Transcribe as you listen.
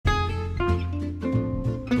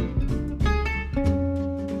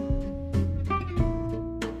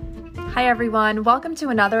Hi, everyone. Welcome to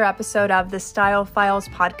another episode of the Style Files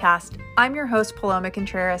podcast. I'm your host, Paloma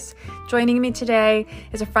Contreras. Joining me today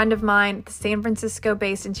is a friend of mine, the San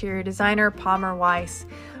Francisco-based interior designer, Palmer Weiss.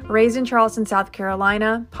 Raised in Charleston, South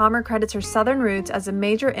Carolina, Palmer credits her Southern roots as a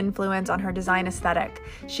major influence on her design aesthetic.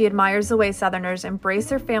 She admires the way Southerners embrace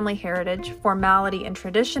their family heritage, formality, and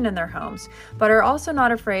tradition in their homes, but are also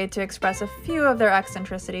not afraid to express a few of their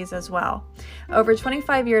eccentricities as well. Over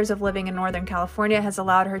 25 years of living in Northern California has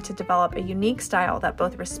allowed her to develop a unique style that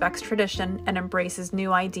both respects tradition and embraces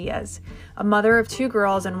new ideas. A mother of 2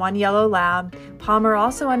 girls and 1 yellow lab, Palmer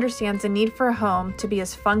also understands the need for a home to be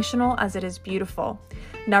as functional as it is beautiful.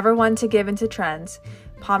 Never one to give into trends,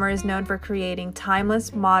 Palmer is known for creating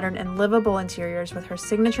timeless, modern, and livable interiors with her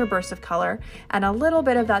signature burst of color and a little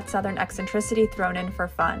bit of that Southern eccentricity thrown in for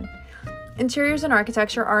fun. Interiors and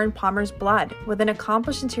architecture are in Palmer's blood. With an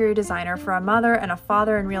accomplished interior designer for a mother and a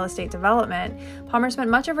father in real estate development, Palmer spent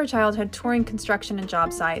much of her childhood touring construction and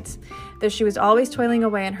job sites. Though she was always toiling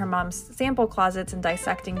away in her mom's sample closets and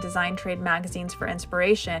dissecting design trade magazines for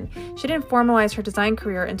inspiration, she didn't formalize her design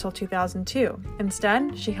career until 2002.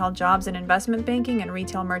 Instead, she held jobs in investment banking and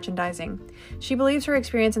retail merchandising. She believes her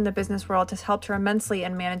experience in the business world has helped her immensely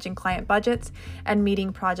in managing client budgets and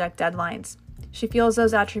meeting project deadlines. She feels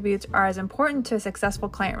those attributes are as important to a successful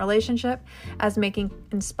client relationship as making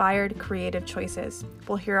inspired, creative choices.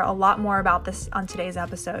 We'll hear a lot more about this on today's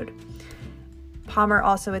episode. Palmer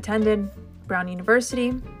also attended Brown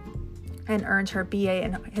University and earned her BA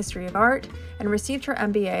in History of Art and received her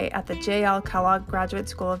MBA at the J.L. Kellogg Graduate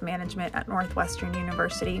School of Management at Northwestern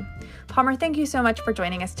University. Palmer, thank you so much for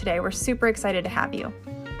joining us today. We're super excited to have you.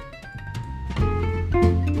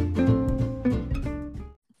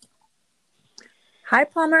 Hi,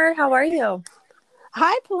 Palmer. How are you?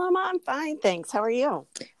 Hi, Paloma. I'm fine, thanks. How are you?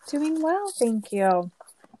 Doing well, thank you.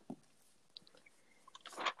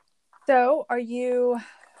 So, are you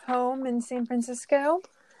home in San Francisco?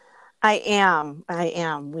 I am.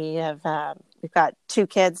 We've got 2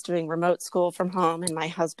 kids doing remote school from home, and my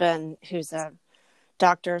husband, who's a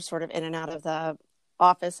doctor, sort of in and out of the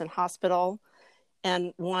office and hospital,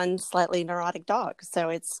 and 1 slightly neurotic dog. So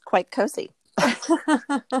it's quite cozy.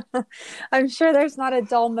 I'm sure there's not a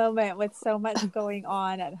dull moment with so much going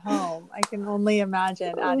on at home. I can only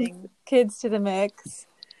imagine adding kids to the mix.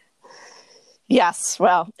 Yes,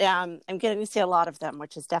 well, I'm getting to see a lot of them,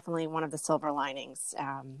 which is definitely one of the silver linings.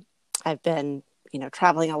 I've been,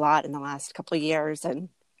 traveling a lot in the last couple of years, and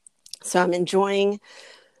so I'm enjoying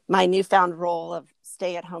my newfound role of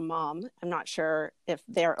stay-at-home mom. I'm not sure if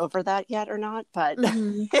they're over that yet or not, but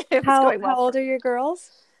it's going well. How old are your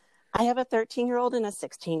girls? I have a 13-year-old and a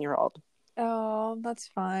 16-year-old. Oh, that's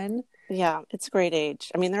fun. Yeah, it's a great age.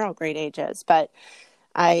 I mean, they're all great ages, but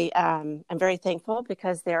I'm very thankful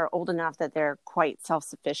because they're old enough that they're quite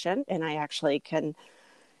self-sufficient, and I actually can,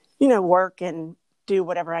 work and do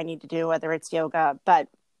whatever I need to do, whether it's yoga, but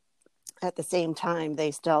at the same time,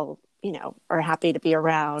 they still, are happy to be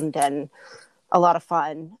around and a lot of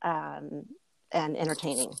fun and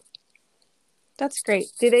entertaining. That's great.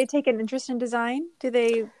 Do they take an interest in design?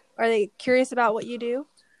 Are they curious about what you do?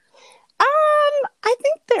 I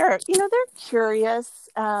think they're curious.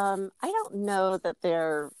 I don't know that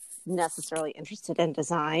they're necessarily interested in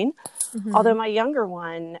design, although my younger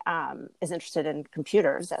one is interested in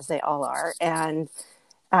computers, as they all are, and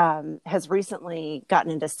has recently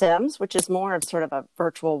gotten into Sims, which is more of sort of a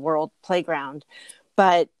virtual world playground,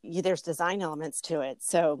 but there's design elements to it.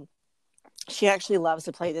 So she actually loves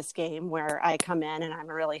to play this game where I come in and I'm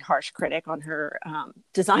a really harsh critic on her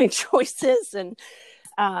design choices and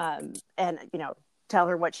tell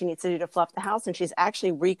her what she needs to do to fluff the house. And she's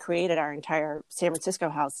actually recreated our entire San Francisco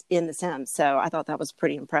house in The Sims. So I thought that was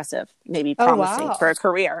pretty impressive, maybe promising for a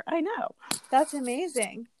career. I know. That's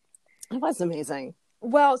amazing. It was amazing.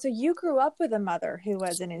 Well, so you grew up with a mother who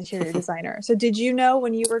was an interior designer. So did you know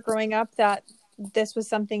when you were growing up that this was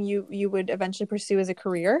something you would eventually pursue as a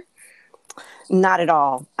career? Not at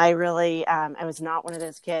all. I really, I was not one of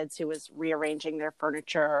those kids who was rearranging their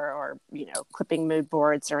furniture or, clipping mood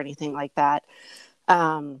boards or anything like that.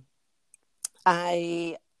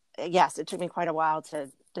 Yes, it took me quite a while to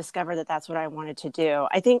discover that that's what I wanted to do.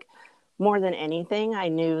 I think more than anything, I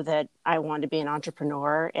knew that I wanted to be an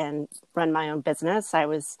entrepreneur and run my own business. I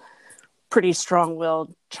was a pretty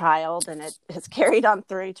strong-willed child, and it has carried on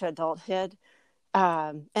through to adulthood.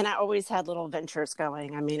 And I always had little ventures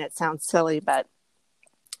going. I mean, it sounds silly, but,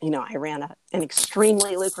 I ran an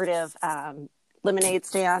extremely lucrative lemonade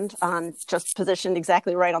stand just positioned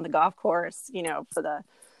exactly right on the golf course, for the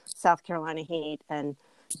South Carolina heat. And,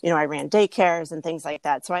 I ran daycares and things like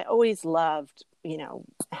that. So I always loved,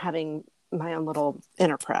 having my own little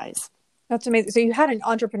enterprise. That's amazing. So you had an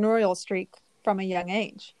entrepreneurial streak from a young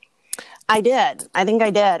age. I did. I think I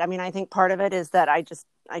did. I mean, I think part of it is that I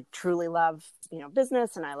truly love,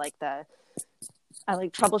 business, and I like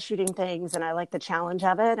troubleshooting things, and I like the challenge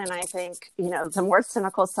of it. And I think, the more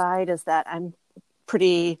cynical side is that I'm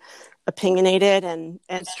pretty opinionated and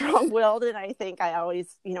strong-willed. And I think I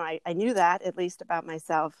always, I knew that at least about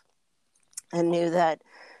myself, and knew that,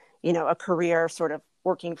 a career sort of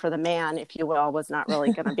working for the man, if you will, was not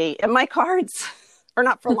really going to be in my cards, or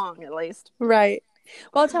not for long, at least. Right.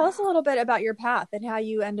 Well, tell us a little bit about your path and how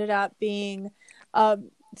you ended up being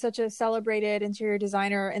such a celebrated interior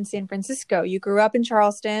designer in San Francisco. You grew up in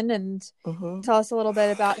Charleston, and tell us a little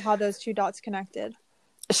bit about how those two dots connected.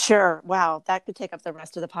 Sure. Wow. That could take up the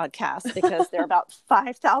rest of the podcast, because there are about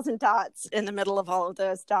 5,000 dots in the middle of all of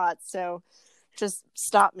those dots. So just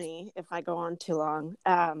stop me if I go on too long.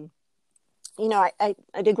 I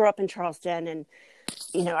did grow up in Charleston, and,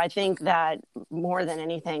 I think that more than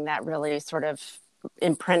anything, that really sort of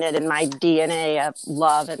imprinted in my DNA of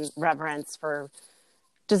love and reverence for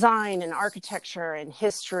design and architecture and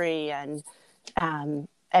history and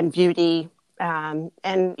beauty,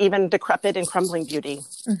 and even decrepit and crumbling beauty.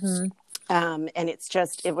 And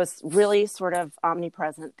it was really sort of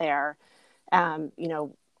omnipresent there.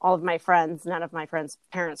 All of my friends, none of my friends'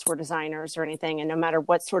 parents were designers or anything. And no matter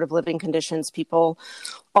what sort of living conditions, people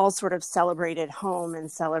all sort of celebrated home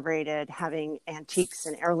and celebrated having antiques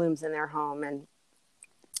and heirlooms in their home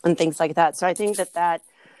and things like that. So I think that,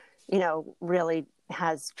 really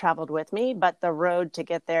has traveled with me, but the road to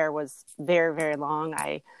get there was very, very long.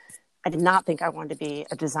 I did not think I wanted to be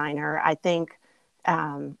a designer. I think,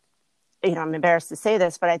 I'm embarrassed to say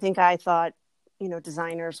this, but I think I thought,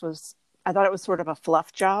 I thought it was sort of a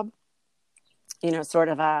fluff job, sort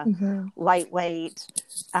of a lightweight,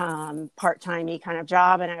 part-timey kind of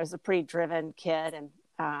job. And I was a pretty driven kid.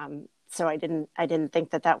 And so I didn't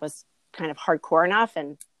think that was kind of hardcore enough.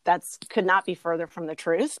 And could not be further from the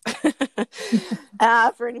truth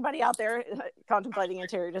for anybody out there contemplating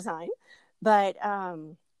interior design. But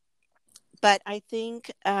I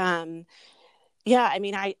think, I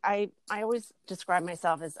mean, I always describe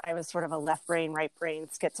myself as I was sort of a left brain, right brain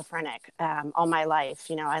schizophrenic all my life.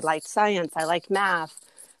 I liked science, I liked math,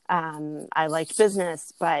 I liked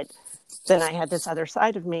business, but then I had this other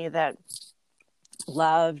side of me that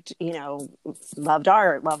loved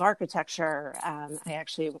art, loved architecture. I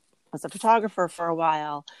actually was a photographer for a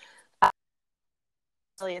while.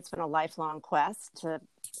 Really, it's been a lifelong quest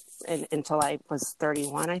until I was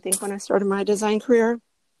 31, I think, when I started my design career,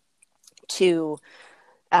 to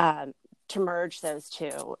merge those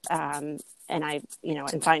two, and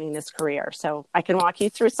finding this career. So I can walk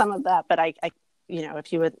you through some of that, but I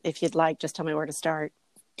if you'd like, just tell me where to start.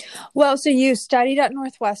 Well, so you studied at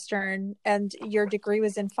Northwestern, and your degree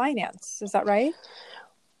was in finance. Is that right?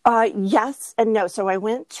 Yes and no. So I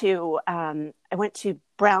went to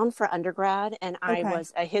Brown for undergrad, and I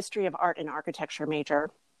was a history of art and architecture major.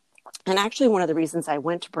 And actually, one of the reasons I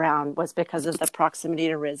went to Brown was because of the proximity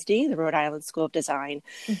to RISD, the Rhode Island School of Design.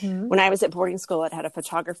 When I was at boarding school, it had a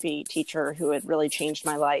photography teacher who had really changed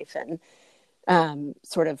my life and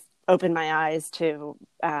sort of opened my eyes to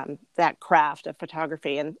that craft of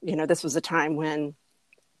photography. And, this was a time when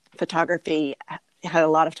photography had a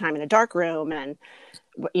lot of time in a dark room and,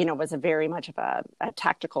 was a very much of a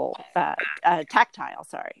tactile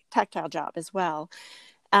job as well.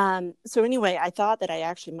 So anyway, I thought that I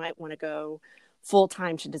actually might want to go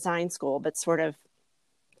full-time to design school, but sort of,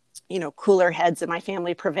 cooler heads in my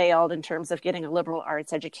family prevailed in terms of getting a liberal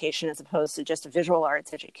arts education as opposed to just a visual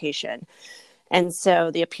arts education. And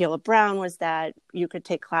so the appeal of Brown was that you could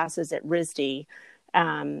take classes at RISD.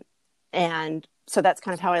 And so that's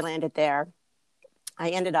kind of how I landed there.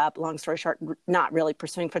 I ended up, long story short, not really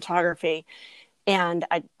pursuing photography. And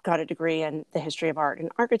I got a degree in the history of art and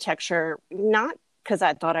architecture, not because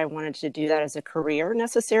I thought I wanted to do that as a career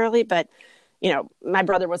necessarily, but, my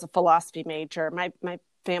brother was a philosophy major. My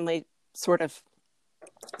family sort of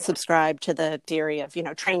subscribed to the theory of,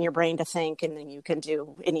 train your brain to think, and then you can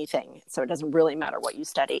do anything. So it doesn't really matter what you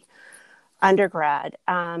study undergrad.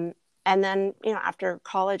 And then, after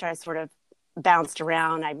college, I sort of bounced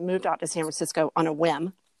around. I moved out to San Francisco on a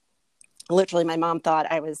whim. Literally, my mom thought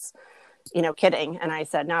I was, kidding. And I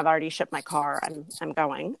said, no, I've already shipped my car. I'm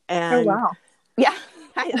going. And oh, wow. Yeah,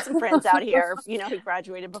 I had some friends out here, who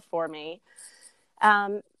graduated before me.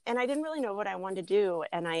 And I didn't really know what I wanted to do.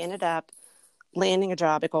 And I ended up landing a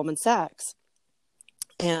job at Goldman Sachs,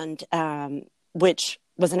 and which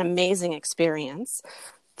was an amazing experience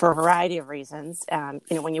for a variety of reasons.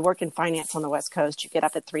 When you work in finance on the West Coast, you get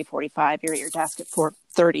up at 3:45, you're at your desk at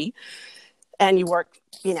 4:30. and you work,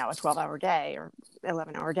 a 12-hour day or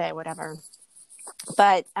 11-hour day, whatever.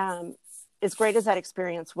 But as great as that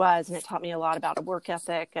experience was, and it taught me a lot about a work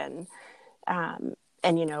ethic um,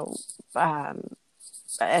 and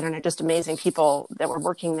I don't know, just amazing people that were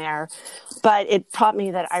working there. But it taught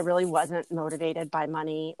me that I really wasn't motivated by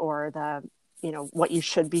money or what you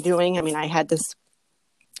should be doing. I mean, it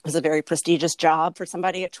was a very prestigious job for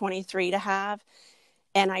somebody at 23 to have.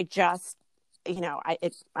 And I just,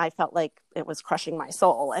 I felt like it was crushing my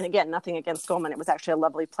soul. And again, nothing against Goldman. It was actually a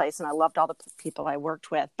lovely place and I loved all the people I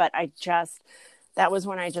worked with. But that was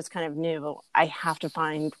when I just kind of knew I have to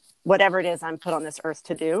find whatever it is I'm put on this earth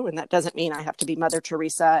to do. And that doesn't mean I have to be Mother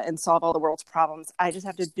Teresa and solve all the world's problems. I just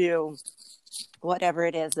have to do whatever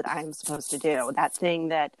it is that I'm supposed to do. That thing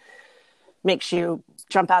that makes you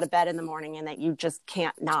jump out of bed in the morning and that you just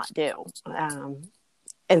can't not do.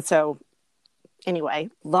 And so anyway,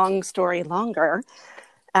 long story longer,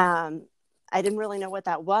 I didn't really know what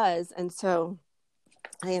that was. And so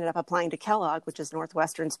I ended up applying to Kellogg, which is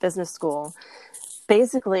Northwestern's business school.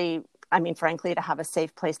 Basically, I mean, frankly, to have a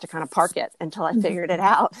safe place to kind of park it until I figured it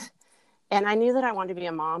out. And I knew that I wanted to be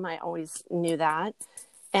a mom. I always knew that.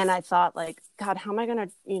 And I thought, like, God, how am I going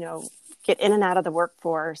to, get in and out of the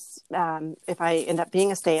workforce if I end up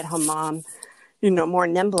being a stay-at-home mom, more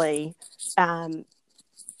nimbly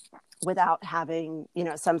without having,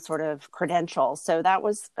 some sort of credential. So that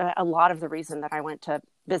was a lot of the reason that I went to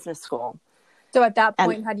business school. So at that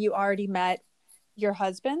point, had you already met your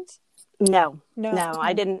husband? No,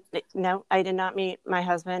 I didn't. No, I did not meet my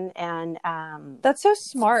husband. And that's so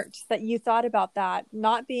smart that you thought about that,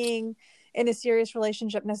 not being in a serious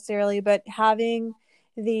relationship necessarily, but having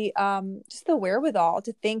the just the wherewithal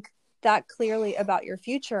to think that clearly about your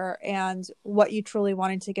future and what you truly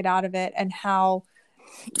wanted to get out of it and how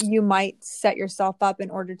you might set yourself up in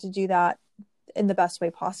order to do that in the best way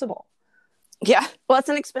possible. Yeah. Well, it's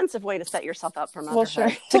an expensive way to set yourself up for motherhood,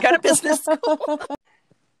 sure. to go to business school.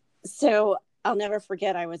 So I'll never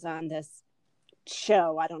forget, I was on this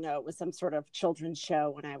show. I don't know. It was some sort of children's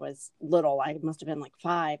show when I was little. I must have been like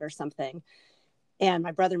 5 or something. And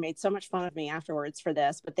my brother made so much fun of me afterwards for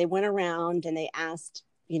this, but they went around and they asked,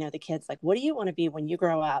 the kids, like, what do you want to be when you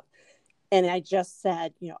grow up? And I just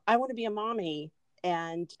said, I want to be a mommy.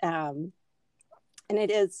 And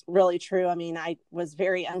it is really true. I mean, I was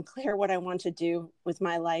very unclear what I wanted to do with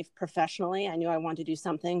my life professionally. I knew I wanted to do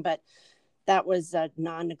something, but that was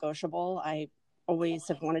non-negotiable. I always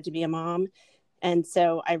have wanted to be a mom. And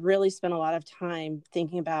so I really spent a lot of time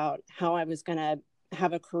thinking about how I was going to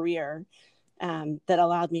have a career that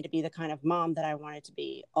allowed me to be the kind of mom that I wanted to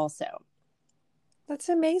be also. That's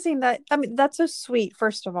amazing. That's so sweet,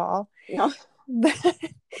 first of all. Yeah.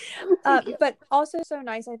 But also so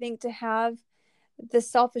nice, I think, to have the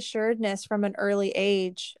self-assuredness from an early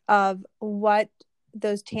age of what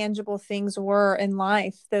those tangible things were in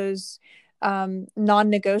life, those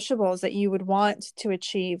non-negotiables that you would want to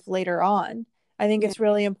achieve later on. I think it's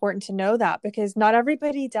really important to know that because not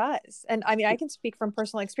everybody does. And I mean, I can speak from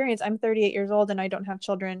personal experience. I'm 38 years old and I don't have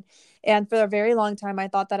children. And for a very long time, I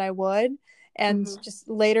thought that I would. And just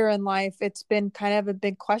later in life, it's been kind of a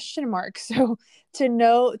big question mark. So to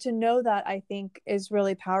know that, I think, is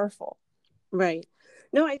really powerful. Right.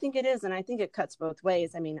 No, I think it is. And I think it cuts both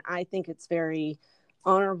ways. I mean, I think it's very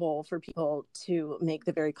honorable for people to make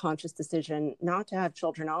the very conscious decision not to have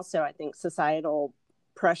children. Also, I think societal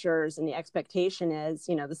pressures and the expectation is,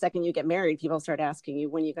 the second you get married, people start asking you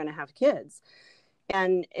when you're going to have kids.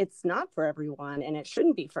 And it's not for everyone and it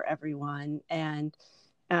shouldn't be for everyone. And,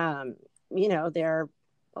 there are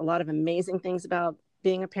a lot of amazing things about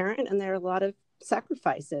being a parent and there are a lot of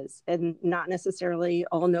sacrifices and not necessarily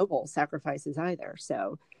all noble sacrifices either.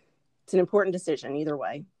 So it's an important decision either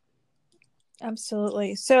way.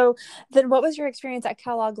 Absolutely. So then what was your experience at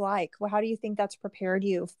Kellogg like? Well, how do you think that's prepared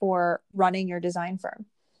you for running your design firm?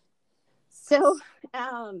 So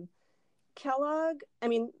Kellogg, I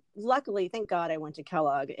mean, luckily, thank God I went to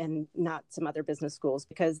Kellogg and not some other business schools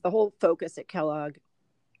because the whole focus at Kellogg,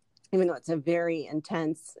 even though it's a very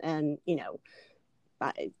intense and,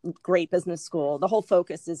 great business school, the whole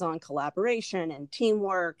focus is on collaboration and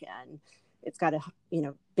teamwork, and it's got a,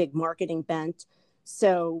 big marketing bent.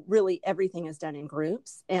 So really everything is done in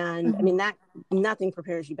groups. And I mean, that nothing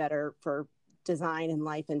prepares you better for design and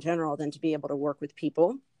life in general than to be able to work with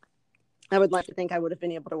people. I would like to think I would have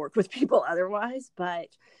been able to work with people otherwise, but,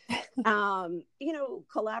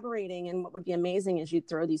 collaborating, and what would be amazing is you'd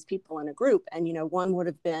throw these people in a group and, one would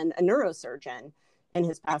have been a neurosurgeon in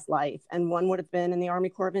his past life, and one would have been in the Army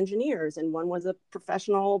Corps of Engineers, and one was a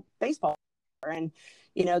professional baseball player, and,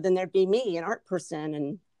 then there'd be me, an art person,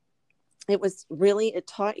 and it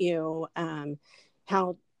taught you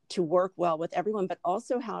how to work well with everyone, but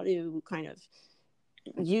also how to kind of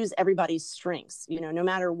use everybody's strengths. No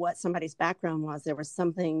matter what somebody's background was, there was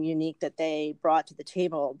something unique that they brought to the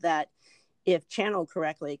table that, if channeled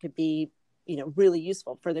correctly, could be, really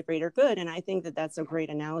useful for the greater good. And I think that that's a great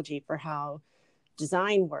analogy for how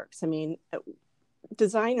design works. I mean,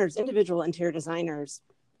 individual interior designers,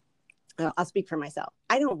 I'll speak for myself.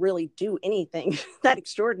 I don't really do anything that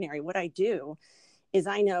extraordinary. What I do is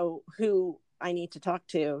I know who I need to talk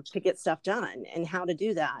to get stuff done, and how to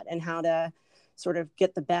do that, and how to sort of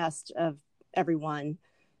get the best of everyone,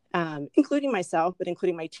 including myself, but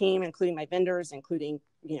including my team, including my vendors, including,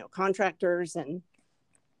 contractors. And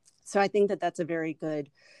so I think that that's a very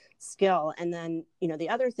good skill. And then, the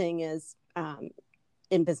other thing is,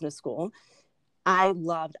 in business school, I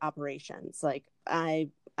loved operations. Like I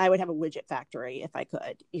would have a widget factory if I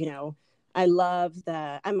could.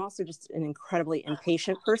 I'm also just an incredibly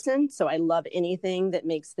impatient person. So I love anything that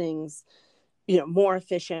makes things, more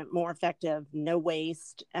efficient, more effective, no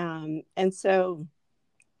waste. And so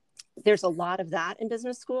there's a lot of that in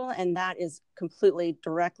business school, and that is completely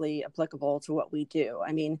directly applicable to what we do.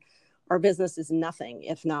 I mean, our business is nothing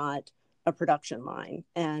if not a production line.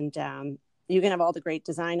 And you can have all the great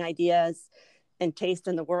design ideas and taste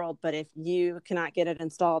in the world, but if you cannot get it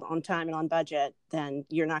installed on time and on budget, then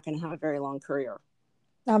you're not going to have a very long career.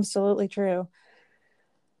 Absolutely true.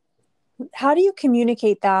 How do you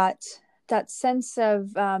communicate that sense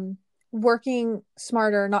of working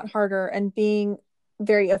smarter, not harder, and being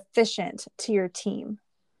very efficient to your team?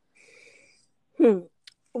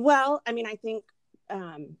 Well, I mean, I think,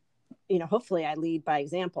 hopefully I lead by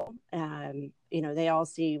example. They all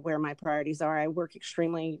see where my priorities are. I work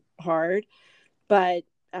extremely hard, but,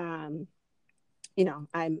 I'm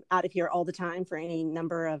out of here all the time for any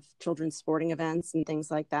number of children's sporting events and things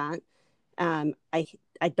like that.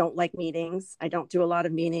 I don't like meetings. I don't do a lot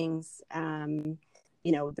of meetings. The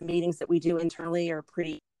meetings that we do internally are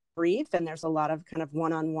pretty brief, and there's a lot of kind of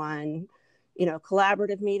one-on-one,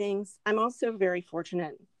 collaborative meetings. I'm also very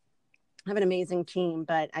fortunate. I have an amazing team,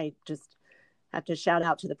 but I just have to shout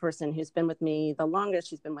out to the person who's been with me the longest.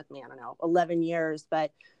 She's been with me, 11 years,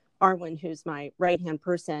 but Arwen, who's my right-hand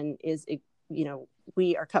person, is,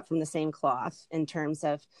 we are cut from the same cloth in terms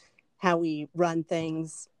of how we run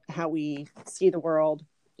things, how we see the world.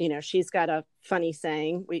 She's got a funny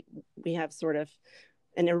saying. We have sort of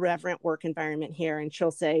an irreverent work environment here, and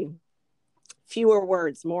she'll say, fewer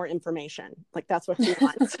words, more information. Like, that's what she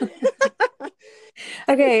wants.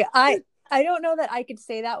 Okay. I don't know that I could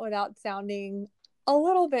say that without sounding a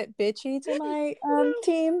little bit bitchy to my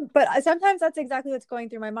team, but sometimes that's exactly what's going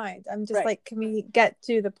through my mind. I'm just like, can we get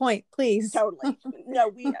to the point, please? Totally.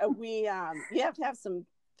 No, you have to have some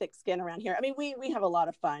thick skin around here. I mean, we have a lot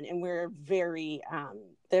of fun, and we're very,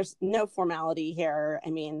 there's no formality here.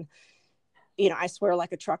 I mean, I swear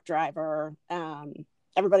like a truck driver.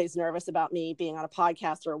 Everybody's nervous about me being on a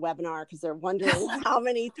podcast or a webinar because they're wondering how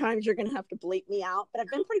many times you're going to have to bleep me out. But I've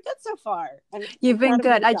been pretty good so far. You've been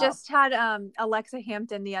good. I just had Alexa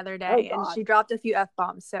Hampton the other day, and she dropped a few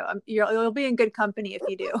F-bombs. So you'll be in good company if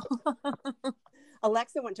you do.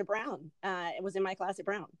 Alexa went to Brown. It was in my class at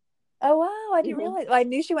Brown. Oh, wow. I didn't realize. I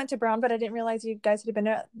knew she went to Brown, but I didn't realize you guys had been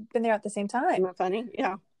there at the same time. Isn't that funny?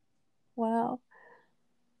 Yeah. Wow.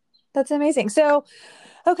 That's amazing. So,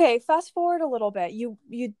 okay, fast forward a little bit. You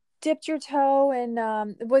dipped your toe in,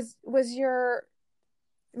 was your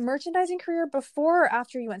merchandising career before or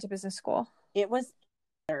after you went to business school? It was.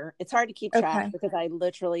 It's hard to keep track because I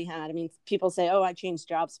literally had, people say, oh, I changed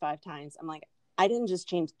jobs 5 times. I'm like, I didn't just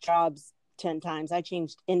change jobs 10 times. I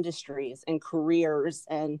changed industries and careers.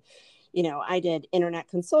 And, I did internet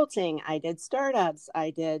consulting. I did startups.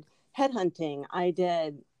 I did headhunting. I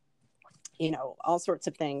did, all sorts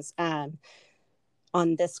of things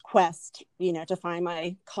on this quest, to find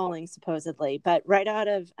my calling, supposedly. But right out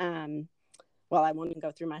of, I won't even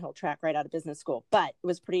go through my whole track right out of business school, but it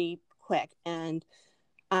was pretty quick. And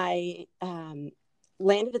I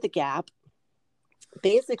landed at the Gap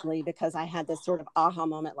basically because I had this sort of aha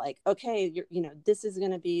moment, like, okay, this is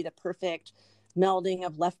going to be the perfect melding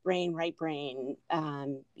of left brain, right brain,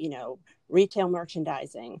 retail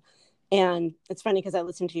merchandising. And it's funny because I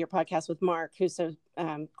listened to your podcast with Mark, who's so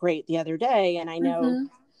great, the other day. And I know,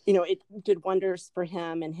 it did wonders for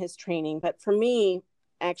him and his training. But for me,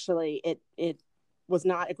 actually, it was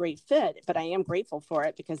not a great fit, but I am grateful for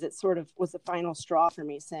it because it sort of was the final straw for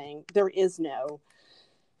me saying there is no,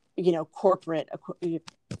 corporate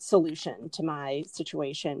solution to my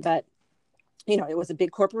situation. But, it was a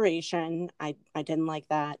big corporation. I didn't like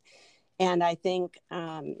that. And I think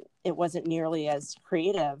it wasn't nearly as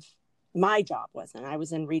creative my job wasn't. I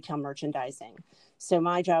was in retail merchandising. So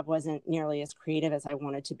my job wasn't nearly as creative as I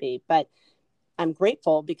wanted to be. But I'm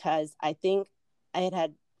grateful because I think I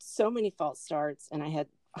had so many false starts and I had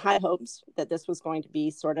high hopes that this was going to be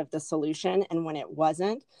sort of the solution. And when it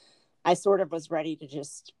wasn't, I sort of was ready to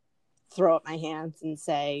just throw up my hands and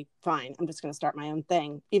say, fine, I'm just going to start my own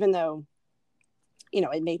thing, even though,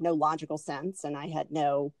 it made no logical sense and I had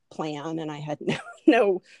no plan and I had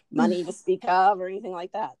no money to speak of or anything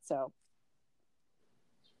like that.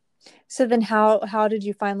 So then how did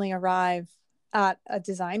you finally arrive at a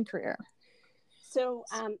design career? So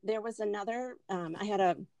there was another, I had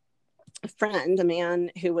a friend, a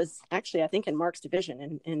man who was actually, I think, in Mark's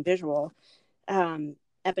division in visual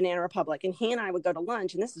at Banana Republic. And he and I would go to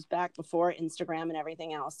lunch. And this was back before Instagram and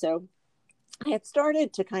everything else. So I had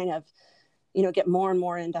started to kind of, get more and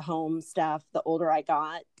more into home stuff the older I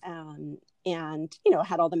got. And,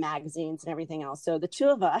 had all the magazines and everything else. So the two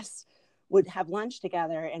of us would have lunch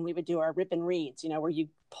together and we would do our rip and reads, where you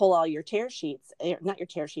pull all your tear sheets, not your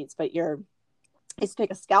tear sheets, but I used to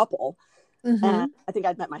take a scalpel. Mm-hmm. I think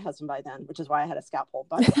I'd met my husband by then, which is why I had a scalpel.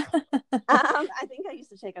 But I think I used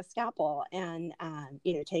to take a scalpel and,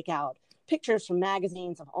 take out pictures from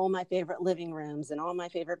magazines of all my favorite living rooms and all my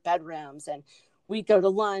favorite bedrooms. And we'd go to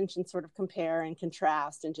lunch and sort of compare and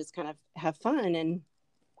contrast and just kind of have fun. And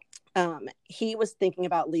he was thinking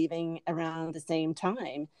about leaving around the same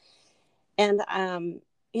time. And,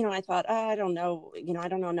 I thought, I don't know, I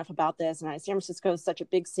don't know enough about this. And San Francisco is such a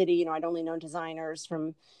big city. I'd only known designers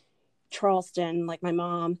from Charleston, like my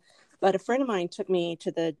mom. But a friend of mine took me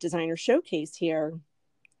to the designer showcase here.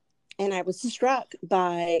 And I was struck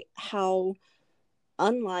by how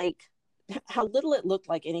little it looked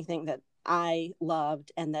like anything that I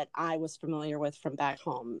loved and that I was familiar with from back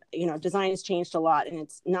home. Design has changed a lot, and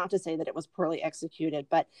it's not to say that it was poorly executed,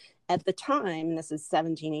 but at the time, and this is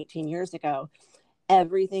 17, 18 years ago,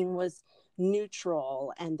 everything was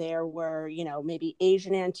neutral and there were, maybe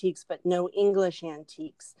Asian antiques, but no English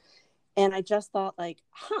antiques. And I just thought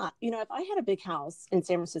if I had a big house in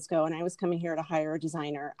San Francisco and I was coming here to hire a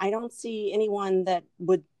designer, I don't see anyone that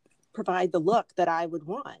would provide the look that I would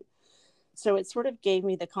want. So it sort of gave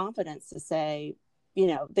me the confidence to say,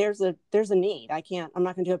 there's a need. I'm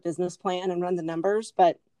not going to do a business plan and run the numbers,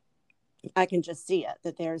 but I can just see it,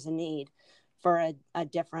 that there's a need for a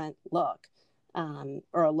different look,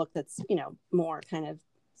 or a look that's, more kind of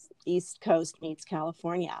East Coast meets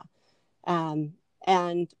California. And,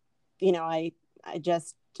 I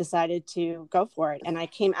just decided to go for it. And I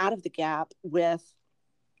came out of the Gap with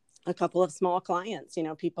a couple of small clients,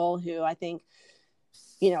 people who I think,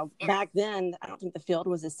 back then, I don't think the field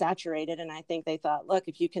was as saturated. And I think they thought, look,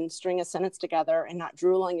 if you can string a sentence together and not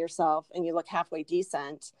drool on yourself and you look halfway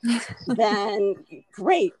decent, then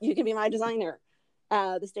great, you can be my designer.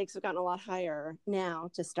 The stakes have gotten a lot higher now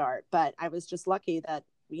to start, but I was just lucky that,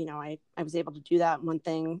 I was able to do that. One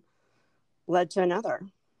thing led to another.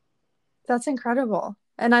 That's incredible.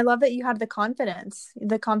 And I love that you had the confidence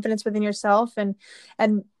within yourself and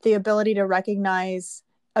the ability to recognize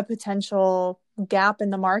a potential gap in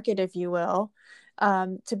the market, if you will,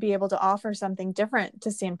 to be able to offer something different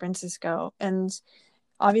to San Francisco. And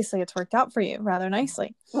obviously it's worked out for you rather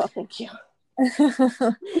nicely. Well, thank you.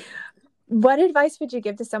 What advice would you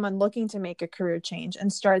give to someone looking to make a career change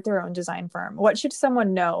and start their own design firm? What should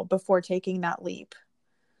someone know before taking that leap?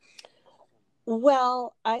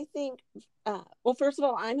 Well, I think, first of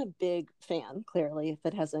all, I'm a big fan, clearly, if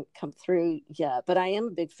it hasn't come through yet, but I am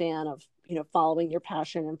a big fan of, following your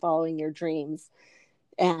passion and following your dreams.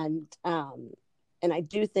 And I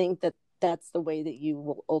do think that that's the way that you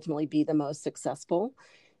will ultimately be the most successful.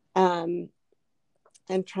 And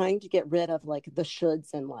trying to get rid of the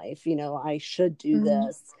shoulds in life. I should do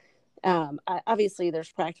this. Obviously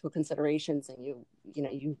there's practical considerations and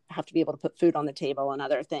you have to be able to put food on the table and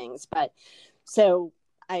other things. But so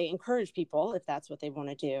I encourage people, if that's what they want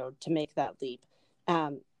to do, to make that leap.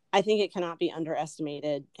 I think it cannot be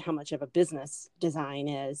underestimated how much of a business design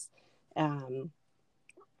is. So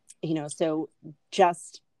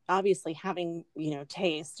just obviously having,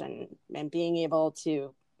 taste and being able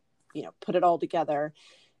to, put it all together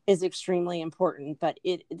is extremely important. But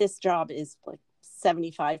this job is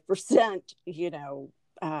 75%,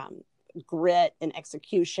 grit and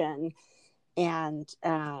execution and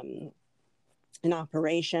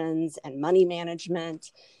operations and money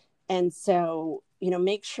management. And so,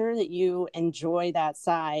 make sure that you enjoy that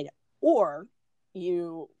side, or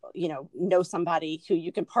you know somebody who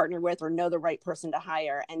you can partner with or know the right person to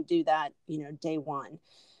hire and do that, day one.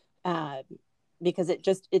 Because it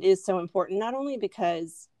is so important, not only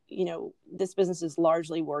because, this business is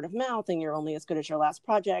largely word of mouth and you're only as good as your last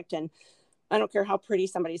project. And I don't care how pretty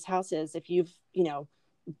somebody's house is. If you've,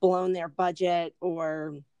 blown their budget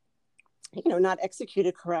or, not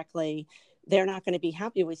executed correctly, they're not going to be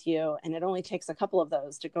happy with you. And it only takes a couple of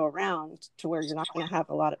those to go around to where you're not going to have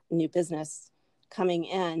a lot of new business coming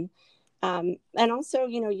in. And also,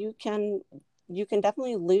 you can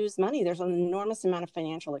definitely lose money. There's an enormous amount of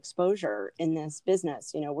financial exposure in this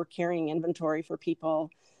business. We're carrying inventory for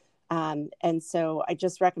people. And so I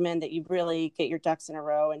just recommend that you really get your ducks in a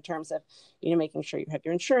row in terms of, making sure you have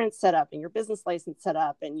your insurance set up and your business license set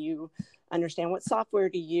up and you understand what software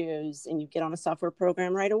to use and you get on a software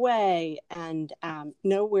program right away and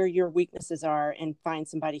know where your weaknesses are and find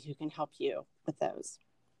somebody who can help you with those.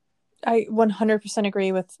 I 100%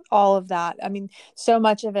 agree with all of that. I mean, so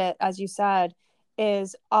much of it, as you said,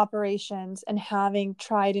 is operations and having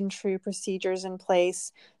tried and true procedures in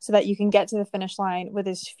place so that you can get to the finish line with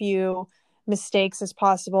as few mistakes as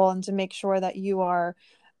possible and to make sure that you are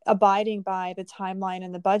abiding by the timeline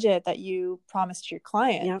and the budget that you promised your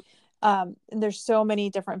client. Yep. And there's so many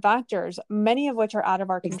different factors, many of which are out of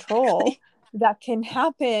our control that can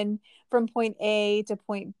happen from point A to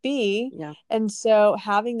point B. Yeah. And so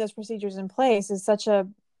having those procedures in place is such a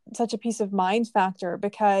peace of mind factor,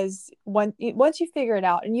 because once you figure it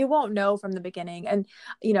out, and you won't know from the beginning. And,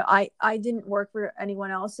 I didn't work for anyone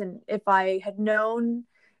else. And if I had known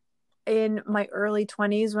in my early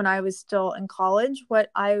 20s when I was still in college what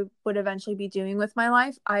I would eventually be doing with my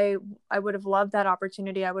life, I would have loved that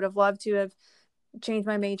opportunity. I would have loved to have changed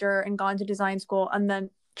my major and gone to design school and then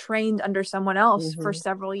trained under someone else for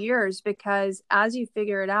several years, because as you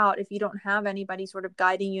figure it out, if you don't have anybody sort of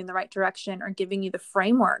guiding you in the right direction or giving you the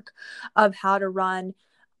framework of how to run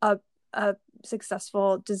a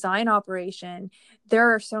successful design operation,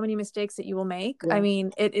 there are so many mistakes that you will make. Yeah. I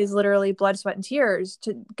mean, it is literally blood, sweat, and tears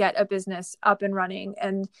to get a business up and running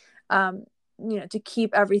and to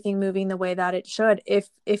keep everything moving the way that it should if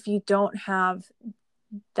you don't have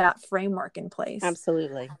that framework in place.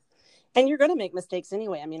 Absolutely. And you're going to make mistakes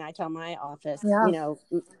anyway. I mean, I tell my office,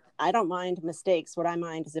 I don't mind mistakes. What I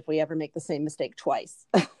mind is if we ever make the same mistake twice.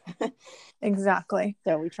 Exactly.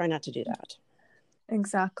 So we try not to do that.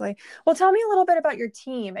 Exactly. Well, tell me a little bit about your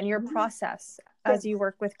team and your process as you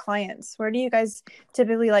work with clients. Where do you guys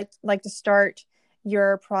typically like to start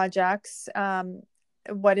your projects?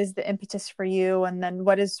 What is the impetus for you? And then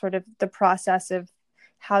what is sort of the process of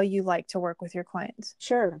how you like to work with your clients?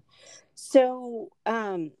 Sure. So,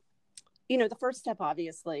 the first step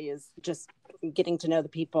obviously is just getting to know the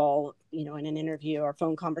people, in an interview or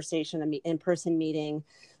phone conversation, an in-person meeting,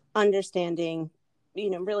 understanding,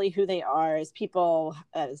 really who they are as people,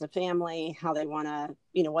 as a family, how they want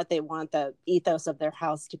to, what they want the ethos of their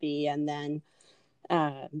house to be. And then,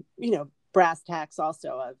 brass tacks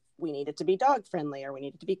also of we need it to be dog friendly, or we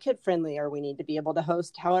need it to be kid friendly, or we need to be able to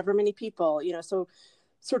host however many people, so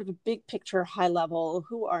sort of a big picture, high level,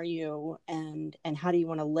 who are you and how do you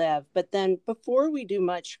want to live? But then before we do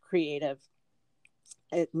much creative,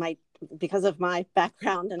 it might, because of my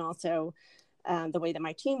background and also the way that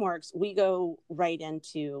my team works, we go right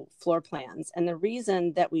into floor plans. And the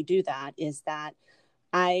reason that we do that is that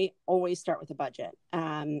I always start with a budget.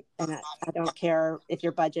 And I don't care if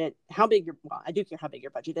your budget, I do care how big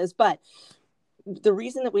your budget is, but the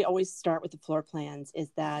reason that we always start with the floor plans is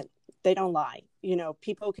that they don't lie.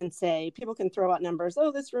 People can throw out numbers.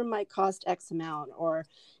 Oh, this room might cost X amount, or,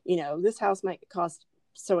 this house might cost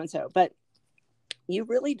so-and-so, but you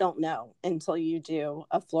really don't know until you do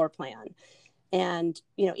a floor plan. And,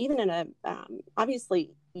 even in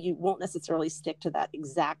obviously you won't necessarily stick to that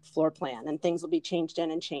exact floor plan and things will be changed in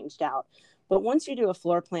and changed out. But once you do a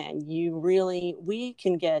floor plan, we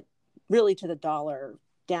can get really to the dollar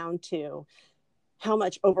down to how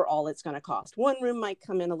much overall it's going to cost. One room might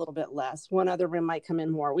come in a little bit less. One other room might come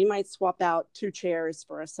in more. We might swap out 2 chairs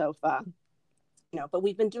for a sofa, but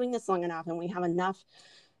we've been doing this long enough and we have enough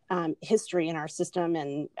history in our system.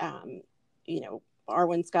 And,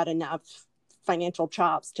 Arwen's got enough financial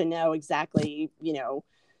chops to know exactly,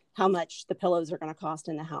 how much the pillows are going to cost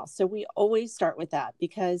in the house. So we always start with that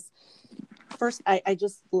because first, I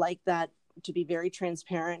just like that to be very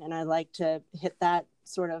transparent. And I like to hit that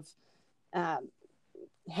sort of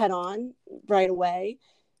head on right away.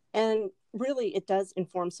 And really, it does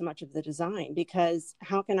inform so much of the design, because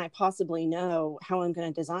how can I possibly know how I'm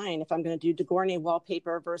going to design if I'm going to do Degournay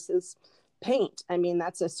wallpaper versus paint? I mean,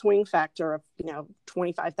 that's a swing factor of,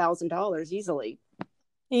 $25,000 easily.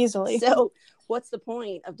 So what's the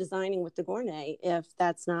point of designing with Degournay if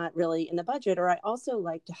that's not really in the budget? Or I also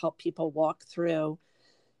like to help people walk through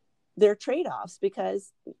there are trade-offs,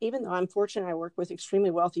 because even though I'm fortunate, I work with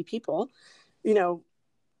extremely wealthy people, you know,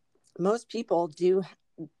 most people do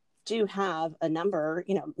have a number,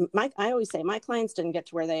 I always say my clients didn't get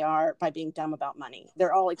to where they are by being dumb about money.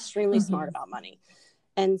 They're all extremely smart about money.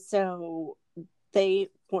 And so they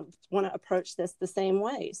want to approach this the same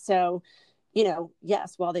way. So,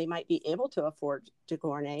 yes, while they might be able to afford to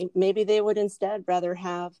gourmet, maybe they would instead rather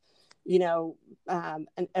have,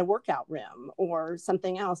 a workout room or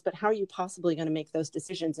something else. But how are you possibly going to make those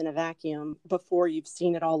decisions in a vacuum before you've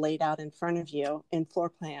seen it all laid out in front of you in floor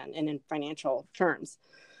plan and in financial terms?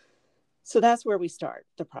 So that's where we start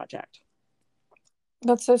the project.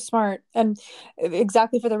 That's so smart. And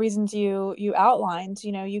exactly for the reasons you outlined,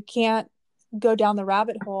 you can't go down the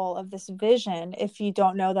rabbit hole of this vision if you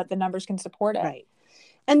don't know that the numbers can support it. Right.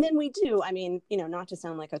 And then we do, not to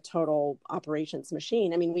sound like a total operations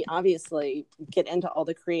machine. We obviously get into all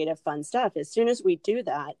the creative, fun stuff. As soon as we do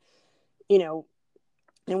that,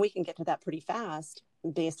 and we can get to that pretty fast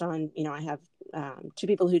based on, I have two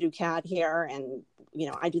people who do CAD here, and,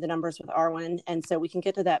 I do the numbers with Arwen. And so we can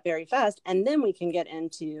get to that very fast. And then we can get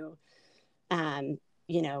into,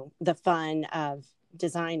 the fun of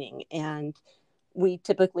designing. And we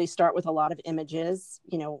typically start with a lot of images.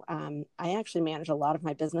 I actually manage a lot of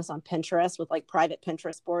my business on Pinterest with like private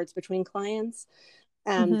Pinterest boards between clients.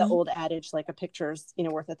 The old adage, like a picture's,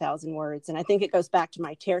 worth 1,000 words. And I think it goes back to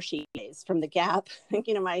my tear sheet days from the Gap,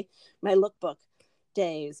 my lookbook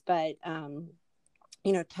days. But,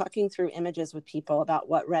 talking through images with people about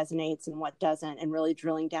what resonates and what doesn't, and really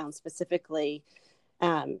drilling down specifically,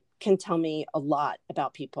 can tell me a lot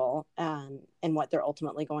about people, and what they're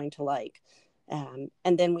ultimately going to like.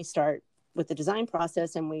 And then we start with the design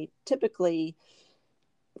process, and we typically,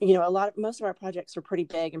 most of our projects are pretty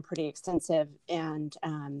big and pretty extensive. And,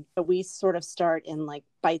 but we sort of start in like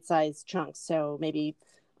bite-sized chunks. So maybe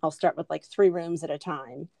I'll start with like 3 rooms at a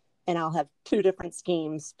time, and I'll have 2 different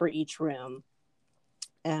schemes for each room.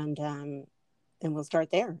 And we'll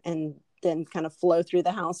start there and then kind of flow through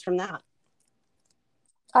the house from that.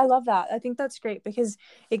 I love that. I think that's great because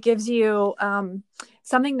it gives you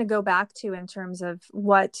something to go back to in terms of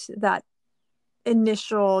what that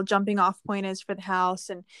initial jumping off point is for the house,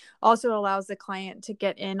 and also allows the client to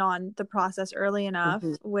get in on the process early enough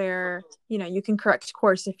where, you can correct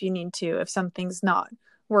course if you need to, if something's not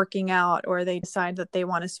working out, or they decide that they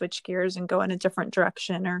want to switch gears and go in a different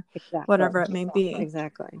direction, or whatever it may be.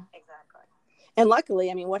 Exactly. And luckily,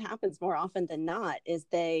 what happens more often than not is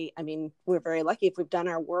we're very lucky if we've done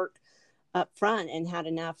our work up front and had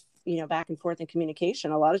enough, back and forth and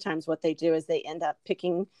communication. A lot of times what they do is they end up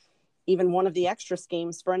picking even one of the extra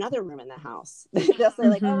schemes for another room in the house. They'll say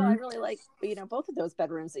like, oh, I really like, both of those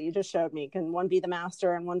bedrooms that you just showed me. Can one be the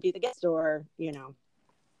master and one be the guest? Or,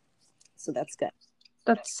 so that's good.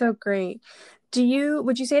 That's so great.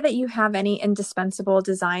 Would you say that you have any indispensable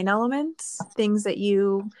design elements, things that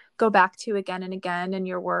you go back to again and again in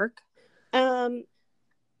your work?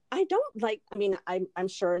 I don't like, I'm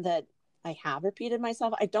sure that I have repeated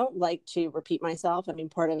myself. I don't like to repeat myself.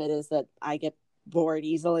 Part of it is that I get bored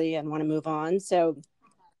easily and want to move on. So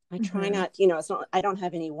I try not, it's not, I don't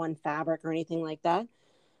have any one fabric or anything like that.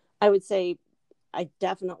 I would say I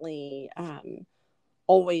definitely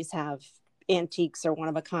always have antiques or one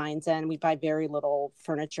of a kinds, and we buy very little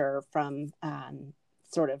furniture from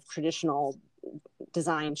sort of traditional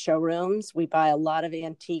design showrooms. We buy a lot of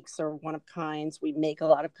antiques or one of kinds. We make a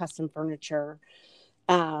lot of custom furniture.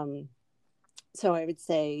 So I would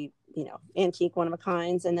say, antique, one of a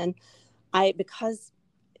kinds. And then I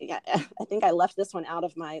think I left this one out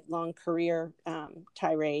of my long career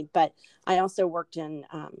tirade, but I also worked in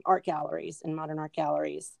art galleries and modern art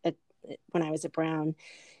galleries when I was at Brown.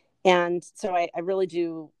 And so I really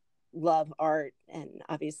do love art, and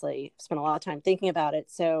obviously spent a lot of time thinking about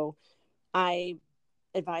it. So I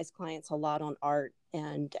advise clients a lot on art,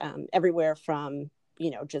 and everywhere from,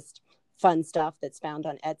 just fun stuff that's found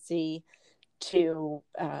on Etsy to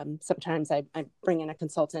sometimes I bring in a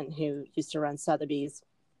consultant who used to run Sotheby's,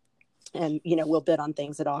 and, we'll bid on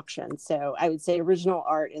things at auction. So I would say original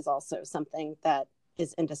art is also something that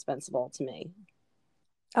is indispensable to me.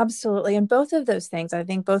 Absolutely. And both of those things, I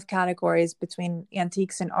think both categories between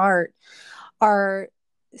antiques and art are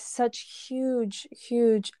such huge,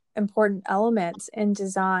 huge, important elements in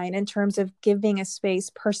design in terms of giving a space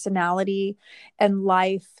personality and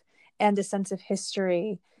life and a sense of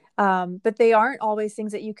history. But they aren't always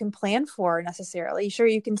things that you can plan for necessarily. Sure,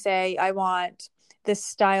 you can say, I want this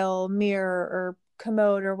style mirror or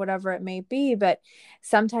commode or whatever it may be, but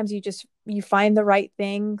sometimes you find the right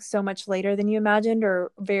thing so much later than you imagined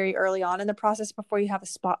or very early on in the process before you have a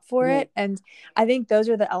spot for Mm-hmm. it. And I think those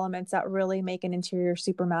are the elements that really make an interior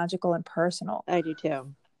super magical and personal. I do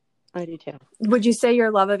too. Would you say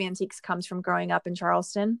your love of antiques comes from growing up in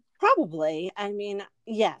Charleston? Probably. I mean,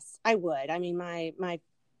 yes, I would. I mean, I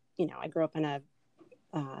grew up in a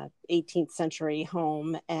 18th century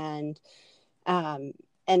home, um,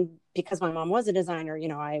 and because my mom was a designer,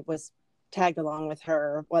 I was tagged along with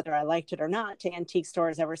her, whether I liked it or not, to antique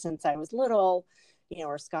stores ever since I was little,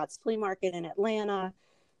 or Scott's Flea Market in Atlanta.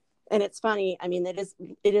 And it's funny. I mean, it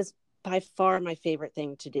is by far my favorite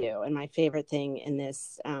thing to do, and my favorite thing in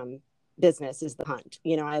this business is the hunt.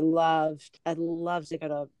 I love to go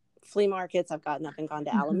to flea markets. I've gotten up and gone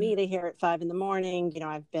to Alameda here at 5 a.m.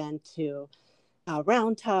 I've been to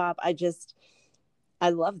Round Top. I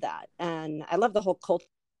love that, and I love the whole culture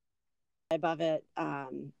above it.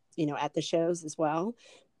 At the shows as well.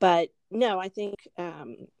 But no, I think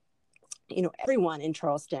everyone in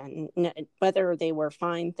Charleston, whether they were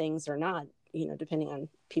fine things or not, depending on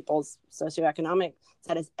people's socioeconomic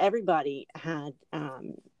status, everybody had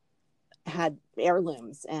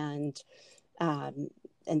heirlooms and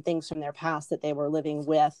things from their past that they were living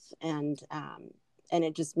with, and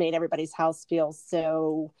it just made everybody's house feel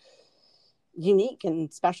so unique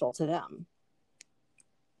and special to them.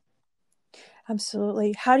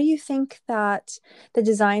 Absolutely. How do you think that the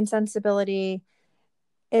design sensibility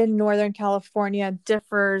in Northern California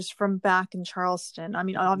differs from back in Charleston? I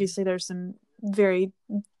mean, obviously there's some very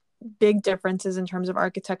big differences in terms of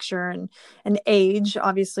architecture and age.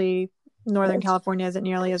 Obviously, Northern California isn't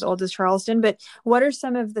nearly as old as Charleston, but what are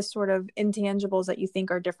some of the sort of intangibles that you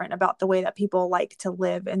think are different about the way that people like to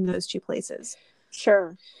live in those two places?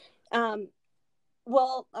 Sure.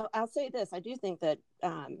 Well, I'll say this. I do think that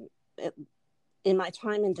in my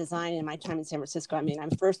time in design and my time in San Francisco, I mean, I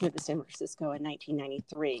first moved to San Francisco in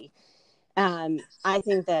 1993. I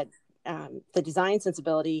think that the design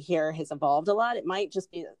sensibility here has evolved a lot. It might just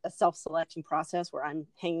be a self-selecting process where I'm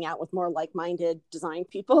hanging out with more like-minded design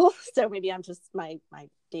people. So maybe I'm just, my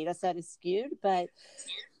data set is skewed, but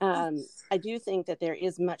I do think that there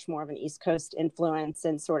is much more of an East Coast influence,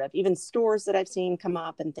 and sort of even stores that I've seen come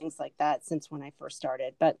up and things like that since when I first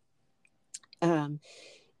started. But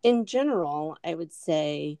in general, I would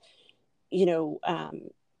say,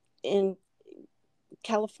 in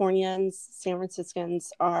Californians, San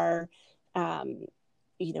Franciscans are,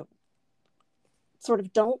 sort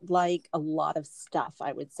of don't like a lot of stuff.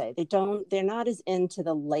 I would say they're not as into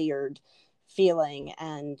the layered feeling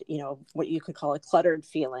and, what you could call a cluttered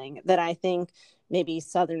feeling that I think maybe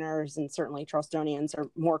Southerners and certainly Charlestonians are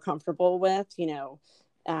more comfortable with,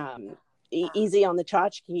 easy on the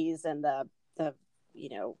tchotchkes and the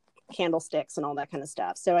candlesticks and all that kind of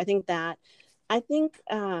stuff. So I think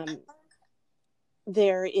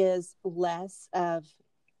there is less of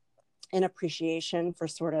an appreciation for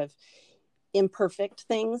sort of imperfect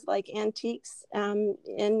things like antiques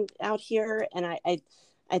out here. And I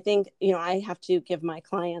think, I have to give my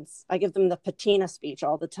clients, I give them the patina speech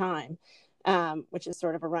all the time, which is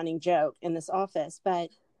sort of a running joke in this office, but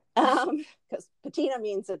because patina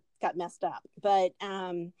means it got messed up. But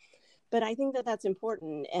I think that that's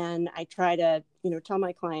important. And I try to, tell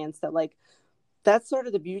my clients that, like, that's sort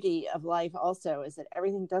of the beauty of life also, is that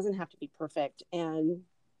everything doesn't have to be perfect. And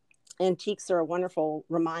antiques are a wonderful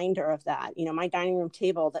reminder of that. My dining room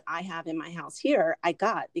table that I have in my house here, I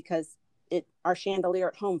got because our chandelier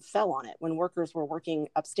at home fell on it when workers were working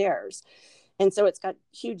upstairs. And so it's got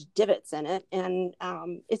huge divots in it, and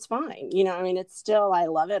it's fine. I mean, it's still, I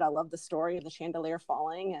love it. I love the story of the chandelier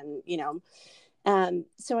falling, and,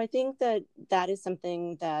 so I think that is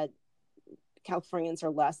something that Californians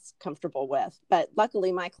are less comfortable with, but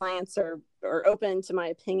luckily my clients are open to my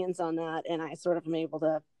opinions on that. And I sort of am able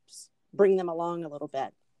to bring them along a little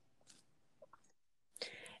bit.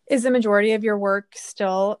 Is the majority of your work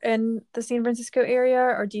still in the San Francisco area,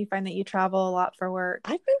 or do you find that you travel a lot for work?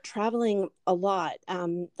 I've been traveling a lot.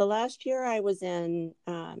 The last year I was in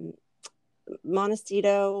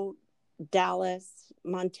Montecito, Dallas,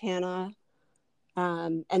 Montana,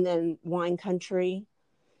 and then wine country.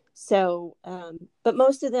 So, but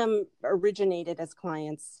most of them originated as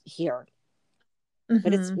clients here. Mm-hmm.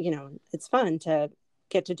 But it's, it's fun to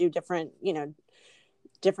get to do different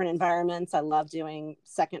environments. I love doing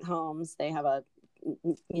second homes. They have a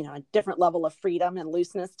different level of freedom and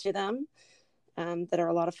looseness to them that are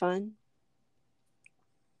a lot of fun.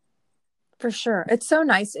 For sure. It's so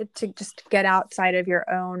nice to just get outside of your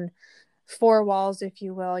own four walls, if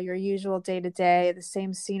you will, your usual day to day, the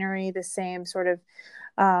same scenery, the same sort of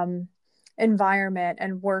environment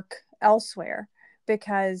and work elsewhere,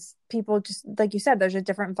 because people just, like you said, there's a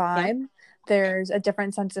different Yeah, vibe, there's a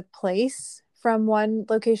different sense of place from one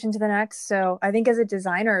location to the next. So I think as a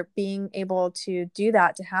designer, being able to do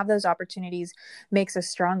that, to have those opportunities, makes us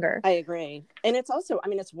stronger. I agree. And it's also, I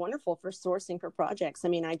mean, it's wonderful for sourcing for projects. I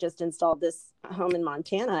mean, I just installed this home in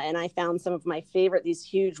Montana and I found some of my favorite, these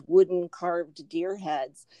huge wooden carved deer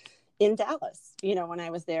heads in Dallas, you know, when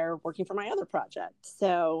I was there working for my other project.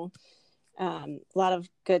 So a lot of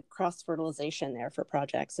good cross fertilization there for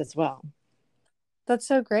projects as well. That's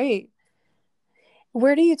so great.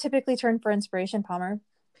 Where do you typically turn for inspiration, Palmer?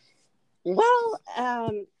 Well,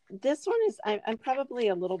 this one is, I'm probably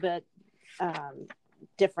a little bit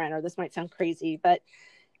different, or this might sound crazy, but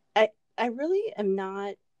I really am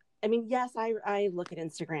not. I mean, yes, I look at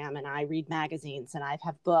Instagram and I read magazines and I've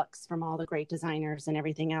had books from all the great designers and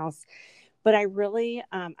everything else. But I really,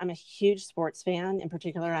 I'm a huge sports fan. In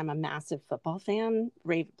particular, I'm a massive football fan,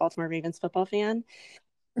 Baltimore Ravens football fan.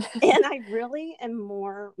 And I really am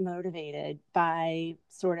more motivated by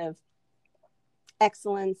sort of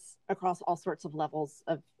excellence across all sorts of levels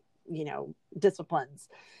of, you know, disciplines.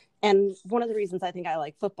 And one of the reasons I think I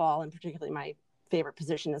like football, and particularly my favorite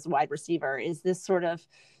position as wide receiver, is this sort of,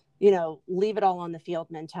 you know, leave it all on the field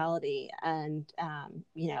mentality. And,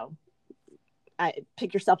 you know,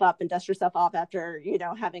 pick yourself up and dust yourself off after, you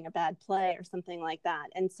know, having a bad play or something like that.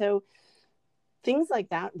 And so things like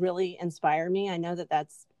that really inspire me. I know that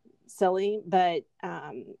that's silly, but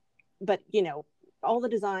you know, all the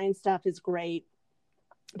design stuff is great.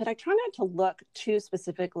 But I try not to look too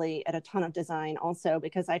specifically at a ton of design also,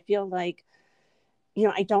 because I feel like, you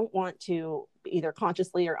know, I don't want to either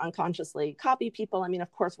consciously or unconsciously copy people. I mean,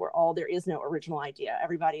 of course, there is no original idea.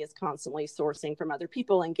 Everybody is constantly sourcing from other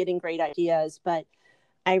people and getting great ideas. But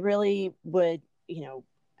I really would, you know,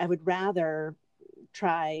 I would rather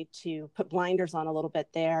try to put blinders on a little bit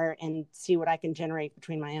there and see what I can generate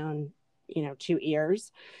between my own, you know, two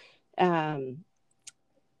ears. Um,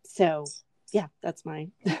 so yeah, that's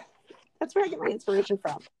that's where I get my inspiration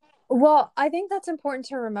from. Well, I think that's important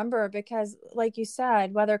to remember because, like you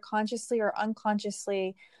said, whether consciously or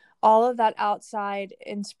unconsciously, all of that outside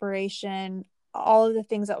inspiration, all of the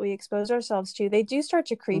things that we expose ourselves to, they do start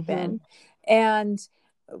to creep Mm-hmm. in. And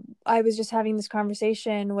I was just having this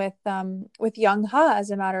conversation with Young Ha,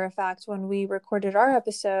 as a matter of fact, when we recorded our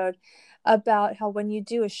episode, about how when you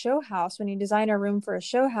do a show house, when you design a room for a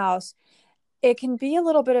show house, it can be a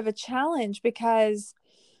little bit of a challenge because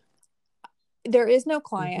there is no Mm-hmm.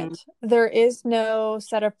 client. There is no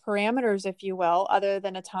set of parameters, if you will, other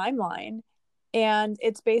than a timeline. And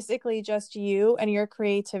it's basically just you and your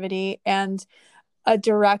creativity and a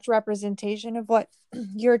direct representation of what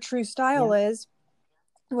your true style Yeah. is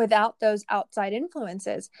without those outside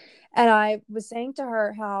influences. And I was saying to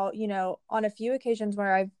her how, you know, on a few occasions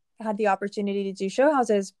where I've had the opportunity to do show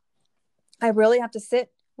houses, I really have to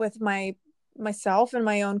sit with myself and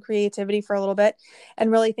my own creativity for a little bit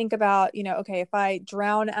and really think about, you know, okay, if I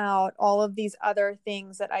drown out all of these other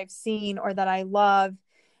things that I've seen or that I love,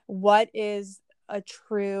 what is a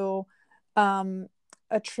true um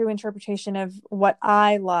a true interpretation of what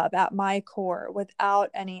I love at my core without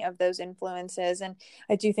any of those influences. And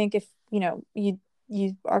I do think if, you know,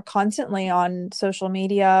 you are constantly on social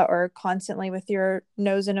media or constantly with your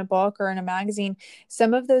nose in a book or in a magazine,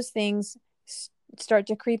 some of those things start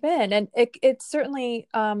to creep in, and it's certainly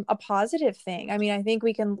a positive thing. I mean, I think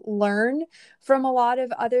we can learn from a lot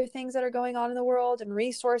of other things that are going on in the world and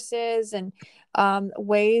resources and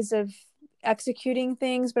ways of executing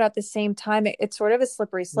things, but at the same time it's sort of a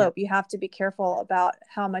slippery Yeah. slope. You have to be careful about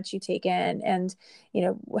how much you take in, and you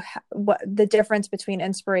know what the difference between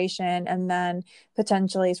inspiration and then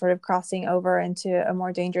potentially sort of crossing over into a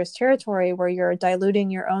more dangerous territory where you're diluting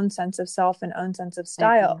your own sense of self and own sense of I agree.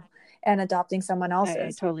 style and adopting someone I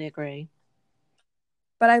else's. totally agree.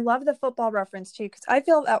 But I love the football reference too, because I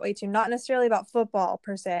feel that way too, not necessarily about football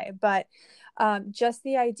per se, but just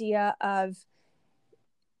the idea of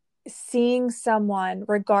seeing someone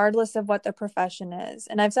regardless of what their profession is.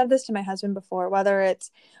 And I've said this to my husband before, whether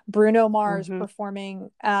it's Bruno Mars Mm-hmm.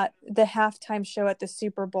 performing at the halftime show at the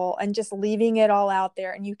Super Bowl and just leaving it all out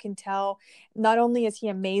there, and you can tell not only is he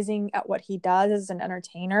amazing at what he does as an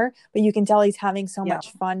entertainer, but you can tell he's having so Yeah.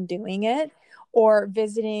 much fun doing it. Or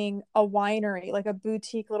visiting a winery, like a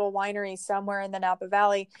boutique little winery somewhere in the Napa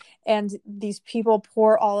Valley, and these people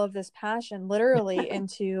pour all of this passion literally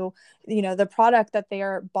into, you know, the product that they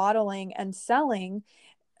are bottling and selling,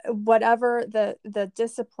 whatever the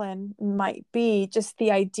discipline might be. Just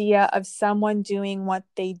the idea of someone doing what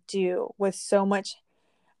they do with so much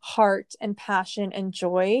heart and passion and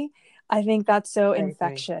joy, I think that's so I agree.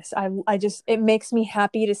 infectious. I just, it makes me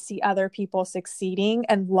happy to see other people succeeding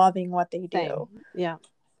and loving what they Same. do. Yeah.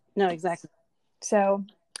 No, exactly. So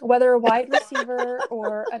whether a wide receiver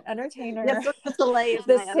or an Yeah, entertainer, Cirque du Soleil is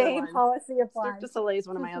the my other same one. policy Cirque du applies. Soleil is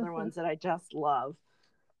one of my other ones that I just love.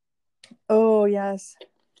 Oh, yes.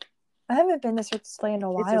 I haven't been to Cirque du Soleil in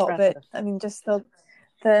a It's while, but impressive. I mean, just the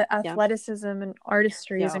Yeah. athleticism and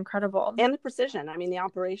artistry is Yeah. incredible. And the precision. I mean, the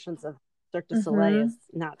operations of Cirque du Soleil Hmm. is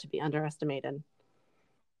not to be underestimated.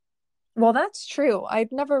 Well, that's true.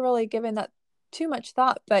 I've never really given that too much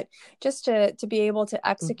thought, but just to be able to Mm-hmm.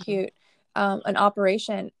 execute an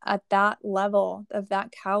operation at that level of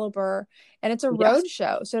that caliber, and it's a Yes. road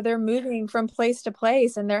show, so they're moving from place to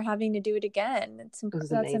place, and they're having to do it again. It was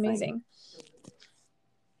That's amazing. amazing.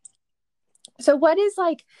 So, what is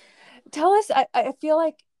like? Tell us. I feel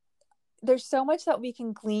like there's so much that we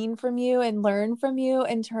can glean from you and learn from you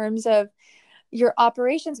in terms of your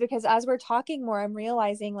operations, because as we're talking more, I'm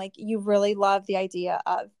realizing like you really love the idea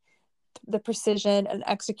of the precision and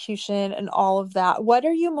execution and all of that. What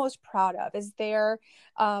are you most proud of? Is there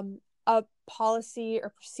a policy or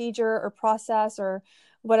procedure or process or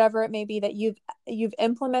whatever it may be that you've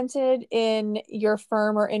implemented in your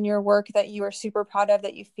firm or in your work that you are super proud of,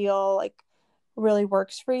 that you feel like really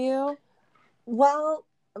works for you? Well,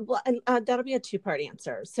 and that'll be a two-part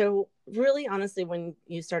answer. So, really, honestly, when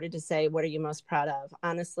you started to say, what are you most proud of?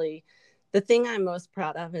 Honestly, the thing I'm most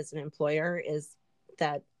proud of as an employer is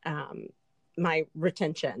that my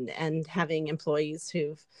retention and having employees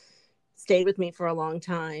who've stayed with me for a long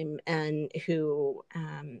time and who,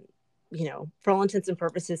 for all intents and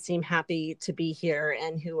purposes, seem happy to be here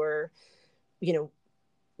and who are, you know,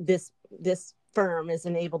 this firm has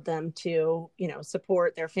enabled them to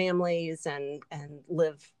support their families and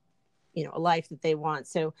live a life that they want.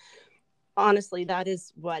 So honestly, that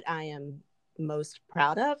is what I am most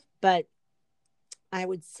proud of. But I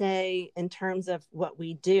would say in terms of what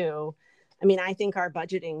we do, I mean, I think our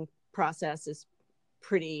budgeting process is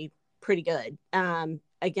pretty good.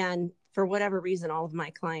 Again, for whatever reason, all of my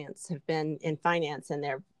clients have been in finance and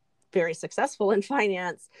they're very successful in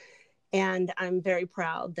finance, and I'm very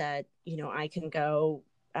proud that I can go,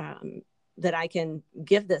 that I can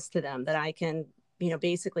give this to them, that I can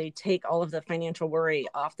basically take all of the financial worry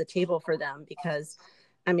off the table for them, because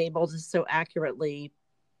I'm able to so accurately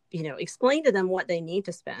explain to them what they need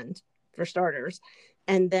to spend for starters,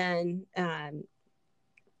 and then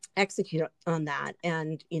execute on that.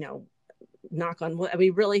 And knock on wood, we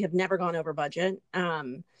really have never gone over budget.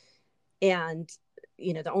 And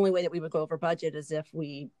the only way that we would go over budget is if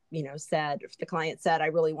we said, if the client said, I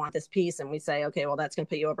really want this piece, and we say, okay, well, that's going to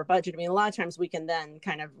put you over budget. I mean, a lot of times we can then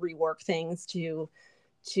kind of rework things to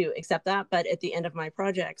accept that. But at the end of my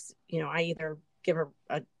projects, I either give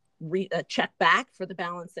a check back for the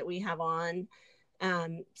balance that we have on.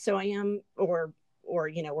 So I am, or or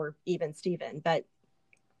even Steven, but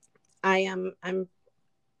I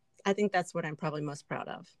think that's what I'm probably most proud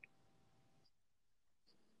of.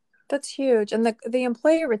 That's huge. And the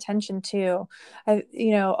employee retention too. A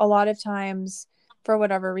lot of times for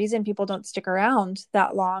whatever reason, people don't stick around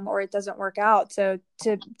that long or it doesn't work out. So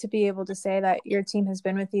to be able to say that your team has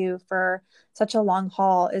been with you for such a long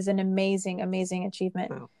haul is an amazing, amazing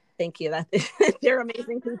achievement. Oh, thank you. That they're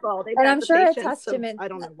amazing people. They've And got I'm the sure a patience of testament, I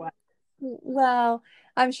don't know what. well,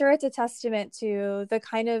 I'm sure it's a testament to the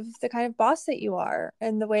kind of boss that you are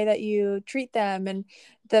and the way that you treat them and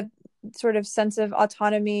the sort of sense of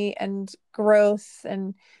autonomy and growth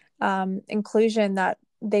and inclusion that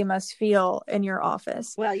they must feel in your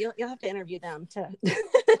office. Well, you'll have to interview them to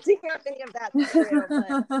to hear if any of that's true.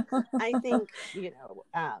 But I think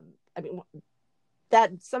I mean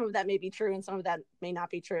that some of that may be true and some of that may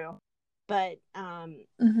not be true. But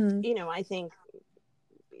Hmm. I think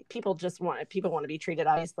people want to be treated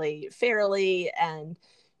obviously fairly, and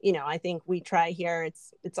I think we try here.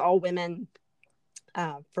 It's all women,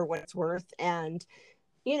 for what it's worth, and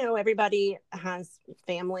everybody has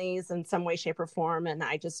families in some way, shape, or form. And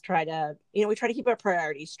I just try to, we try to keep our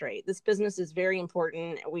priorities straight. This business is very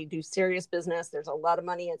important. We do serious business. There's a lot of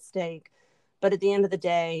money at stake. But at the end of the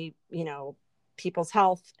day, people's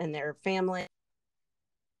health and their family,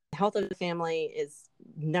 the health of the family is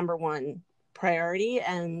number one priority.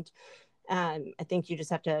 And I think you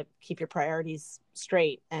just have to keep your priorities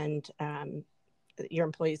straight, and your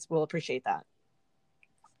employees will appreciate that.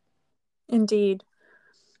 Indeed.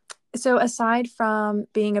 So aside from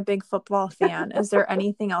being a big football fan, is there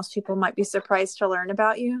anything else people might be surprised to learn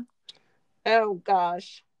about you? Oh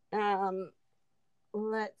gosh.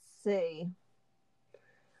 Let's see.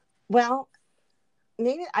 Well,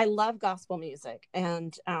 maybe I love gospel music,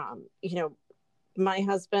 and my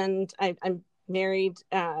husband, I'm married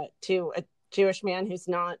to a Jewish man who's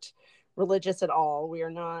not religious at all. We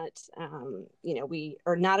are not, we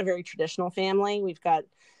are not a very traditional family.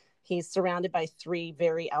 He's surrounded by three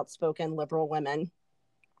very outspoken liberal women.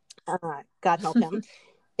 God help him.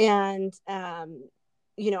 And,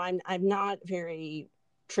 I'm not very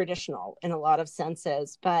traditional in a lot of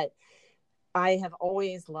senses, but I have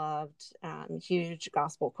always loved huge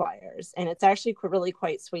gospel choirs. And it's actually really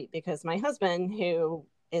quite sweet because my husband, who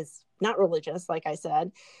is not religious, like I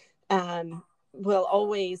said, will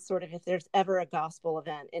always sort of, if there's ever a gospel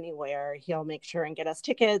event anywhere, he'll make sure and get us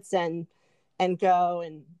tickets and go.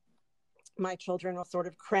 And my children will sort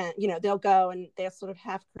of cringe, they'll go and they'll sort of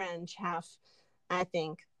half cringe, half, I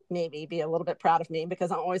think, maybe be a little bit proud of me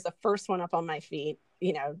because I'm always the first one up on my feet,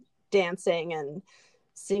 dancing and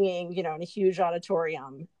singing, in a huge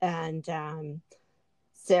auditorium. And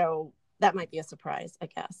so that might be a surprise, I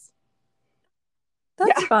guess.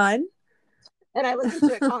 That's fun. And I listen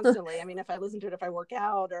to it constantly. I mean, if I listen to it, if I work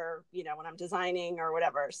out or, when I'm designing or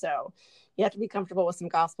whatever. So you have to be comfortable with some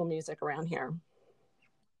gospel music around here.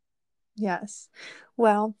 Yes.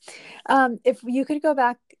 Well, if you could go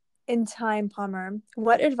back in time, Palmer,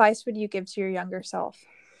 what advice would you give to your younger self?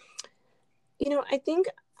 I think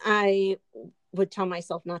I would tell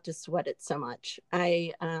myself not to sweat it so much.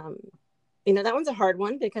 That one's a hard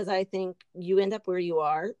one because I think you end up where you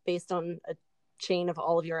are based on a chain of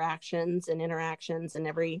all of your actions and interactions and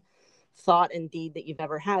every thought and deed that you've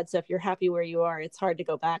ever had. So if you're happy where you are, it's hard to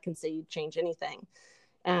go back and say you'd change anything.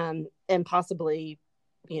 And possibly,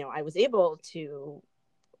 I was able to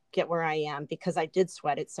get where I am because I did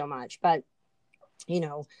sweat it so much. But,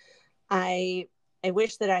 I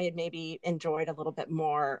wish that I had maybe enjoyed a little bit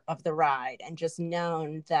more of the ride and just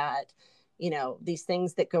known that, these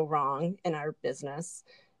things that go wrong in our business,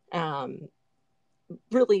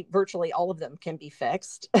 really virtually all of them can be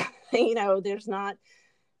fixed. There's not,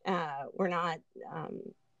 we're not,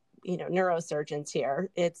 neurosurgeons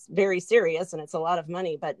here. It's very serious and it's a lot of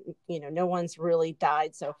money, but, no one's really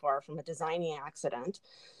died so far from a designing accident.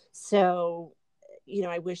 So,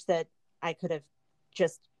 I wish that I could have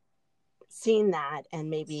just seen that and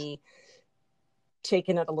maybe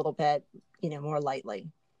taken it a little bit, more lightly.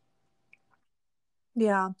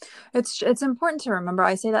 Yeah, it's important to remember.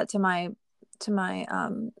 I say that to my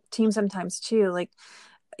team sometimes too. Like,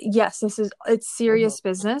 yes, it's serious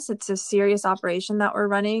business. It's a serious operation that we're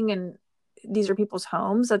running, and these are people's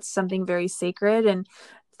homes. That's something very sacred, and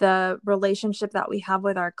the relationship that we have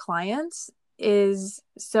with our clients is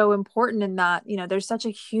so important in that, there's such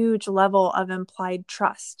a huge level of implied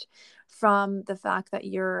trust from the fact that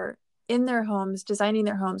you're in their homes, designing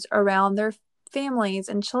their homes around their families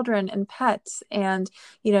and children and pets. And,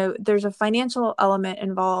 there's a financial element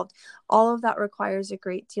involved. All of that requires a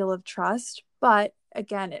great deal of trust. But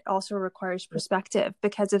again, it also requires perspective,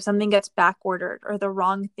 because if something gets back ordered or the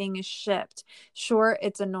wrong thing is shipped, sure,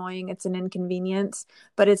 it's annoying, it's an inconvenience,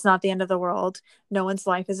 but it's not the end of the world. No one's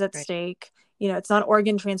life is at stake. It's not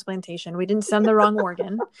organ transplantation. We didn't send the wrong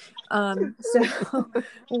organ. So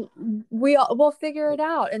we'll figure it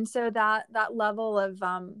out. And so that level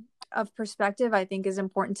of perspective, I think, is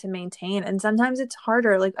important to maintain. And sometimes it's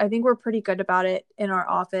harder. Like, I think we're pretty good about it in our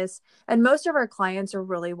office, and most of our clients are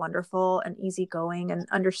really wonderful and easygoing and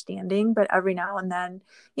understanding. But every now and then,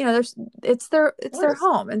 it's their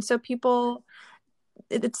home. And so people,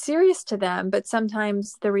 it's serious to them, but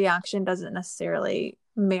sometimes the reaction doesn't necessarily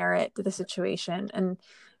merit the situation. And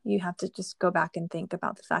you have to just go back and think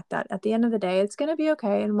about the fact that at the end of the day, it's going to be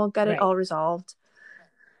okay and we'll get it all resolved.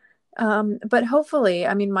 But hopefully,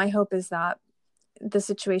 I mean, my hope is that the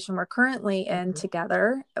situation we're currently in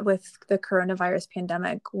together with the coronavirus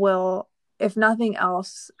pandemic will, if nothing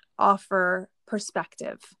else, offer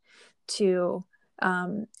perspective to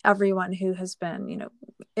everyone who has been,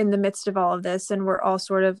 in the midst of all of this. And we're all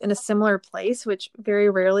sort of in a similar place, which very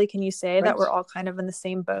rarely can you say that we're all kind of in the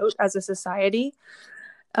same boat as a society.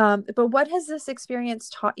 But what has this experience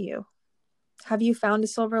taught you? Have you found a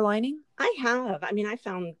silver lining? I have. I mean, I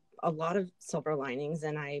found a lot of silver linings,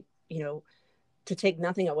 and to take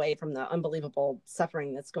nothing away from the unbelievable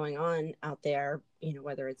suffering that's going on out there,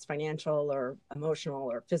 whether it's financial or emotional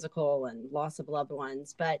or physical and loss of loved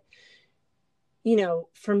ones. But,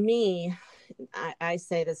 for me, I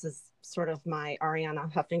say this is sort of my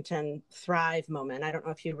Ariana Huffington Thrive moment. I don't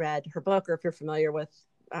know if you read her book or if you're familiar with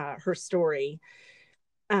her story.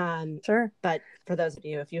 Sure. But for those of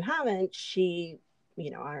you, if you haven't, she,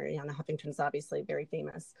 Ariana Huffington's obviously a very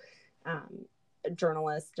famous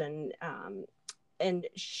journalist and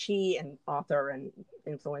she an author and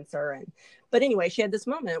influencer. But anyway, she had this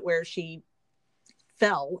moment where she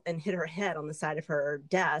fell and hit her head on the side of her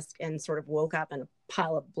desk and sort of woke up in a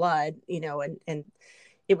pile of blood, and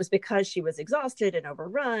it was because she was exhausted and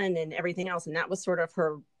overrun and everything else. And that was sort of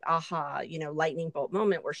her aha, lightning bolt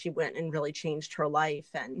moment where she went and really changed her life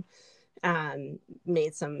and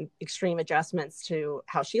made some extreme adjustments to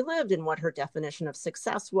how she lived and what her definition of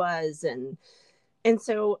success was. And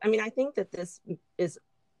so, I mean, I think that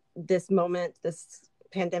this moment, this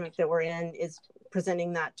pandemic that we're in is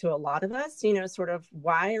presenting that to a lot of us, sort of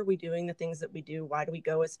why are we doing the things that we do? Why do we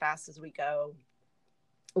go as fast as we go?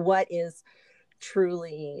 What is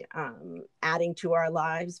truly adding to our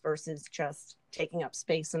lives versus just taking up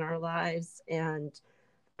space in our lives and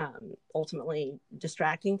ultimately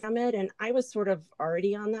distracting from it? And I was sort of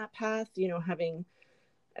already on that path,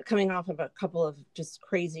 coming off of a couple of just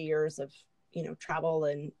crazy years of, travel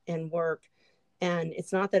and work. And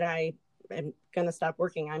it's not that I'm going to stop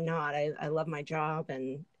working. I'm not. I love my job.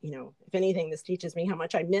 And, if anything, this teaches me how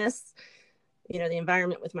much I miss, the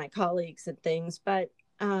environment with my colleagues and things. But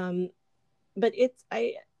I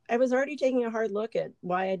was already taking a hard look at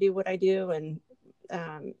why I do what I do. And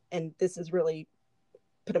this has really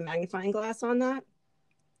put a magnifying glass on that.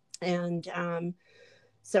 And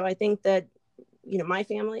so I think that, my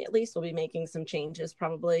family at least will be making some changes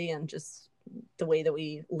probably, and just the way that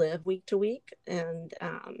we live week to week. And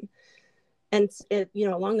it,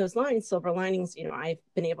 along those lines, silver linings, I've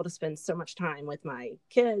been able to spend so much time with my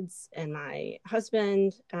kids and my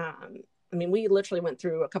husband. I mean, we literally went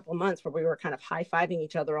through a couple of months where we were kind of high-fiving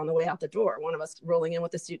each other on the way out the door, one of us rolling in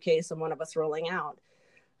with a suitcase and one of us rolling out.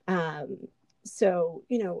 So,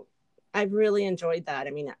 I've really enjoyed that. I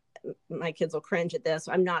mean, my kids will cringe at this.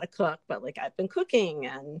 I'm not a cook, but like I've been cooking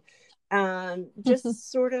and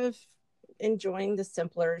just sort of enjoying the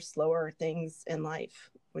simpler, slower things in life,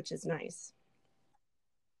 which is nice.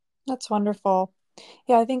 That's wonderful.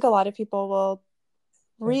 Yeah, I think a lot of people will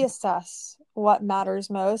reassess what matters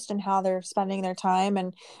most and how they're spending their time.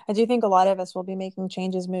 And I do think a lot of us will be making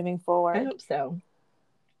changes moving I forward. hope so.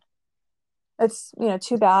 It's,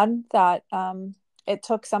 too bad that it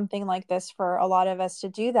took something like this for a lot of us to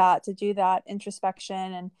do that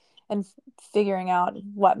introspection and figuring out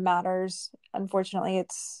what matters. Unfortunately,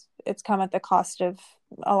 it's come at the cost of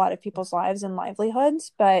a lot of people's lives and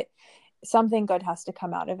livelihoods, but something good has to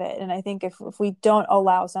come out of it. And I think if we don't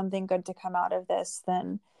allow something good to come out of this,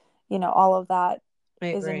 then, all of that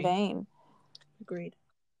is in vain. Agreed.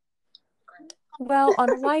 Well,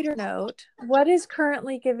 on a lighter note, what is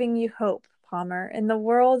currently giving you hope, Palmer, in the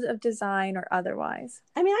world of design or otherwise?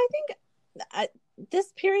 I mean, I think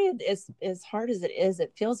this period is as hard as it is.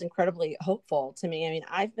 It feels incredibly hopeful to me. I mean,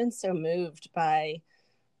 I've been so moved by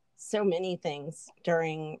so many things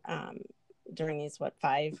during these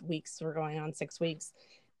 5 weeks, we're going on 6 weeks.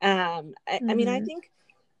 I mean, I think,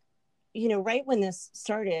 right when this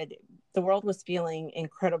started, the world was feeling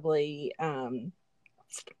incredibly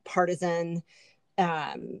partisan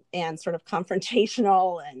and sort of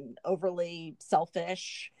confrontational and overly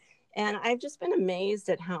selfish. And I've just been amazed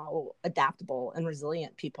at how adaptable and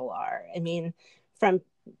resilient people are. I mean, from,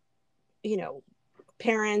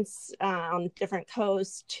 parents on different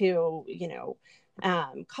coasts to,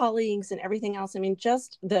 colleagues and everything else. I mean,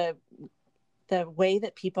 just the way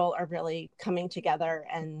that people are really coming together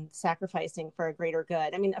and sacrificing for a greater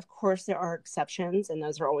good. I mean, of course, there are exceptions, and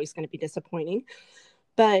those are always going to be disappointing,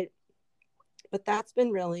 but that's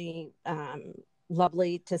been really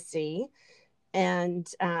lovely to see. And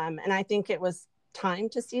I think it was time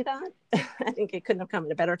to see that. I think it couldn't have come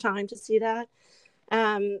at a better time to see that.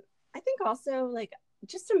 I think also, like,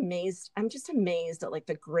 I'm just amazed at like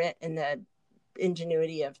the grit and the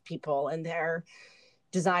ingenuity of people and their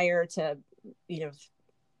desire to,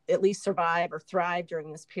 at least survive or thrive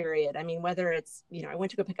during this period. I mean, whether it's, I went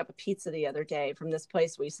to go pick up a pizza the other day from this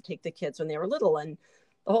place we used to take the kids when they were little, and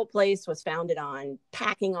the whole place was founded on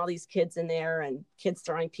packing all these kids in there and kids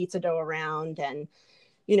throwing pizza dough around and,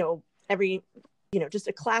 every, just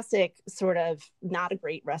a classic sort of not a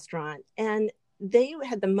great restaurant. And they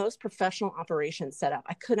had the most professional operation set up.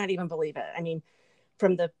 I could not even believe it. I mean,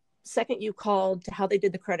 from the second you called to how they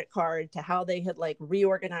did the credit card to how they had like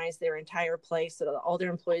reorganized their entire place so that all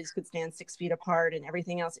their employees could stand 6 feet apart and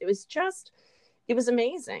everything else. It was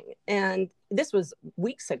amazing. And this was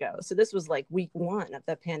weeks ago. So this was like week 1 of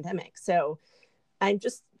the pandemic. So I'm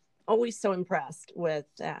just always so impressed with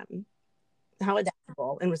how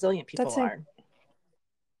adaptable and resilient people are.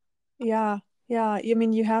 Yeah. Yeah. I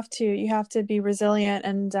mean, you have to be resilient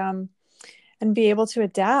and be able to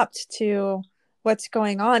adapt to what's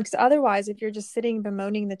going on. Because otherwise, if you're just sitting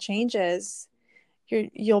bemoaning the changes,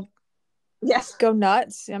 you'll Yes. go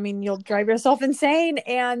nuts. I mean, you'll drive yourself insane.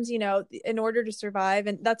 And, in order to survive,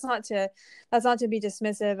 and that's not to be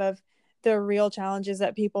dismissive of the real challenges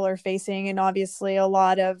that people are facing. And obviously a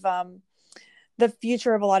lot of, the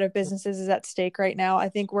future of a lot of businesses is at stake right now. I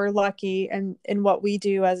think we're lucky in what we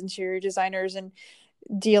do as interior designers and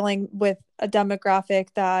dealing with a demographic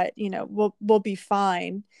that, will be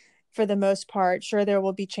fine for the most part. Sure, there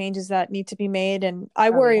will be changes that need to be made. And I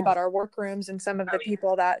worry about our workrooms and some of the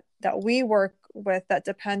people that we work with that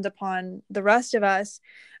depend upon the rest of us.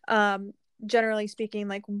 Generally speaking,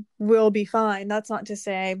 like, we'll be fine. That's not to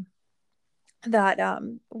say that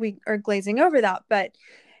we are glazing over that, but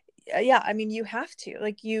yeah, I mean, you have to,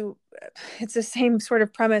 like, it's the same sort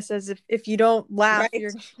of premise as if you don't laugh,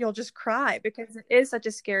 Right. you'll just cry, because it is such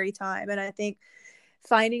a scary time. And I think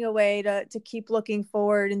finding a way to keep looking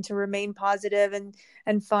forward and to remain positive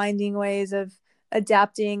and finding ways of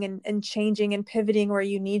adapting and changing and pivoting where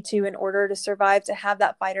you need to in order to survive, to have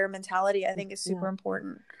that fighter mentality, I think is super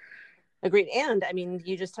important. Agreed. And I mean,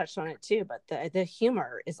 you just touched on it too, but the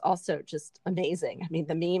humor is also just amazing. I mean,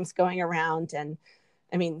 the memes going around, and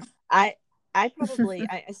I mean, I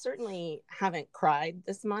certainly haven't cried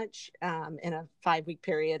this much in a 5-week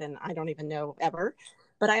period, and I don't even know ever,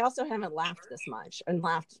 but I also haven't laughed this much and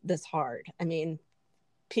laughed this hard. I mean,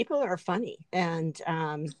 people are funny, and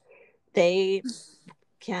they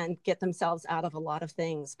can get themselves out of a lot of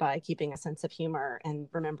things by keeping a sense of humor and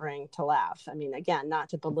remembering to laugh. I mean, again, not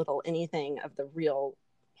to belittle anything of the real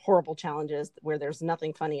horrible challenges where there's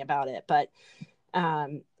nothing funny about it, but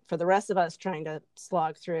for the rest of us trying to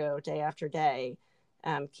slog through day after day,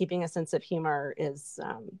 keeping a sense of humor is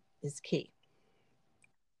key.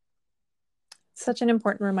 Such an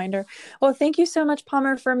important reminder. Well, thank you so much,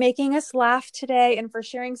 Palmer, for making us laugh today and for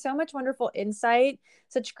sharing so much wonderful insight,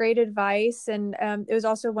 such great advice. And it was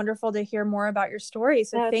also wonderful to hear more about your story.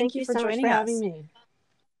 So thank you for so joining much for us. having me.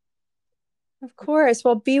 Of course.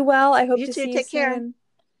 Well, be well. I hope You to too. see Take you care. soon.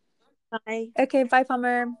 Bye. Okay. Bye,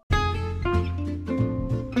 Palmer.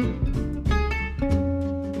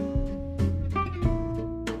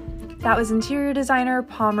 That was interior designer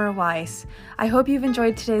Palmer Weiss. I hope you've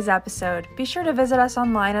enjoyed today's episode. Be sure to visit us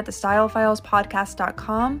online at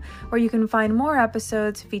thestylefilespodcast.com, where you can find more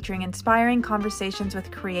episodes featuring inspiring conversations with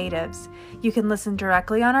creatives. You can listen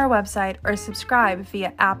directly on our website or subscribe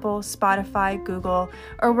via Apple, Spotify, Google,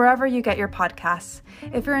 or wherever you get your podcasts.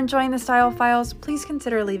 If you're enjoying the Style Files, please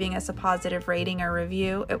consider leaving us a positive rating or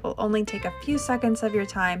review. It will only take a few seconds of your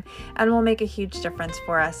time and will make a huge difference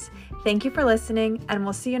for us. Thank you for listening, and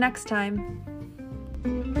we'll see you next time.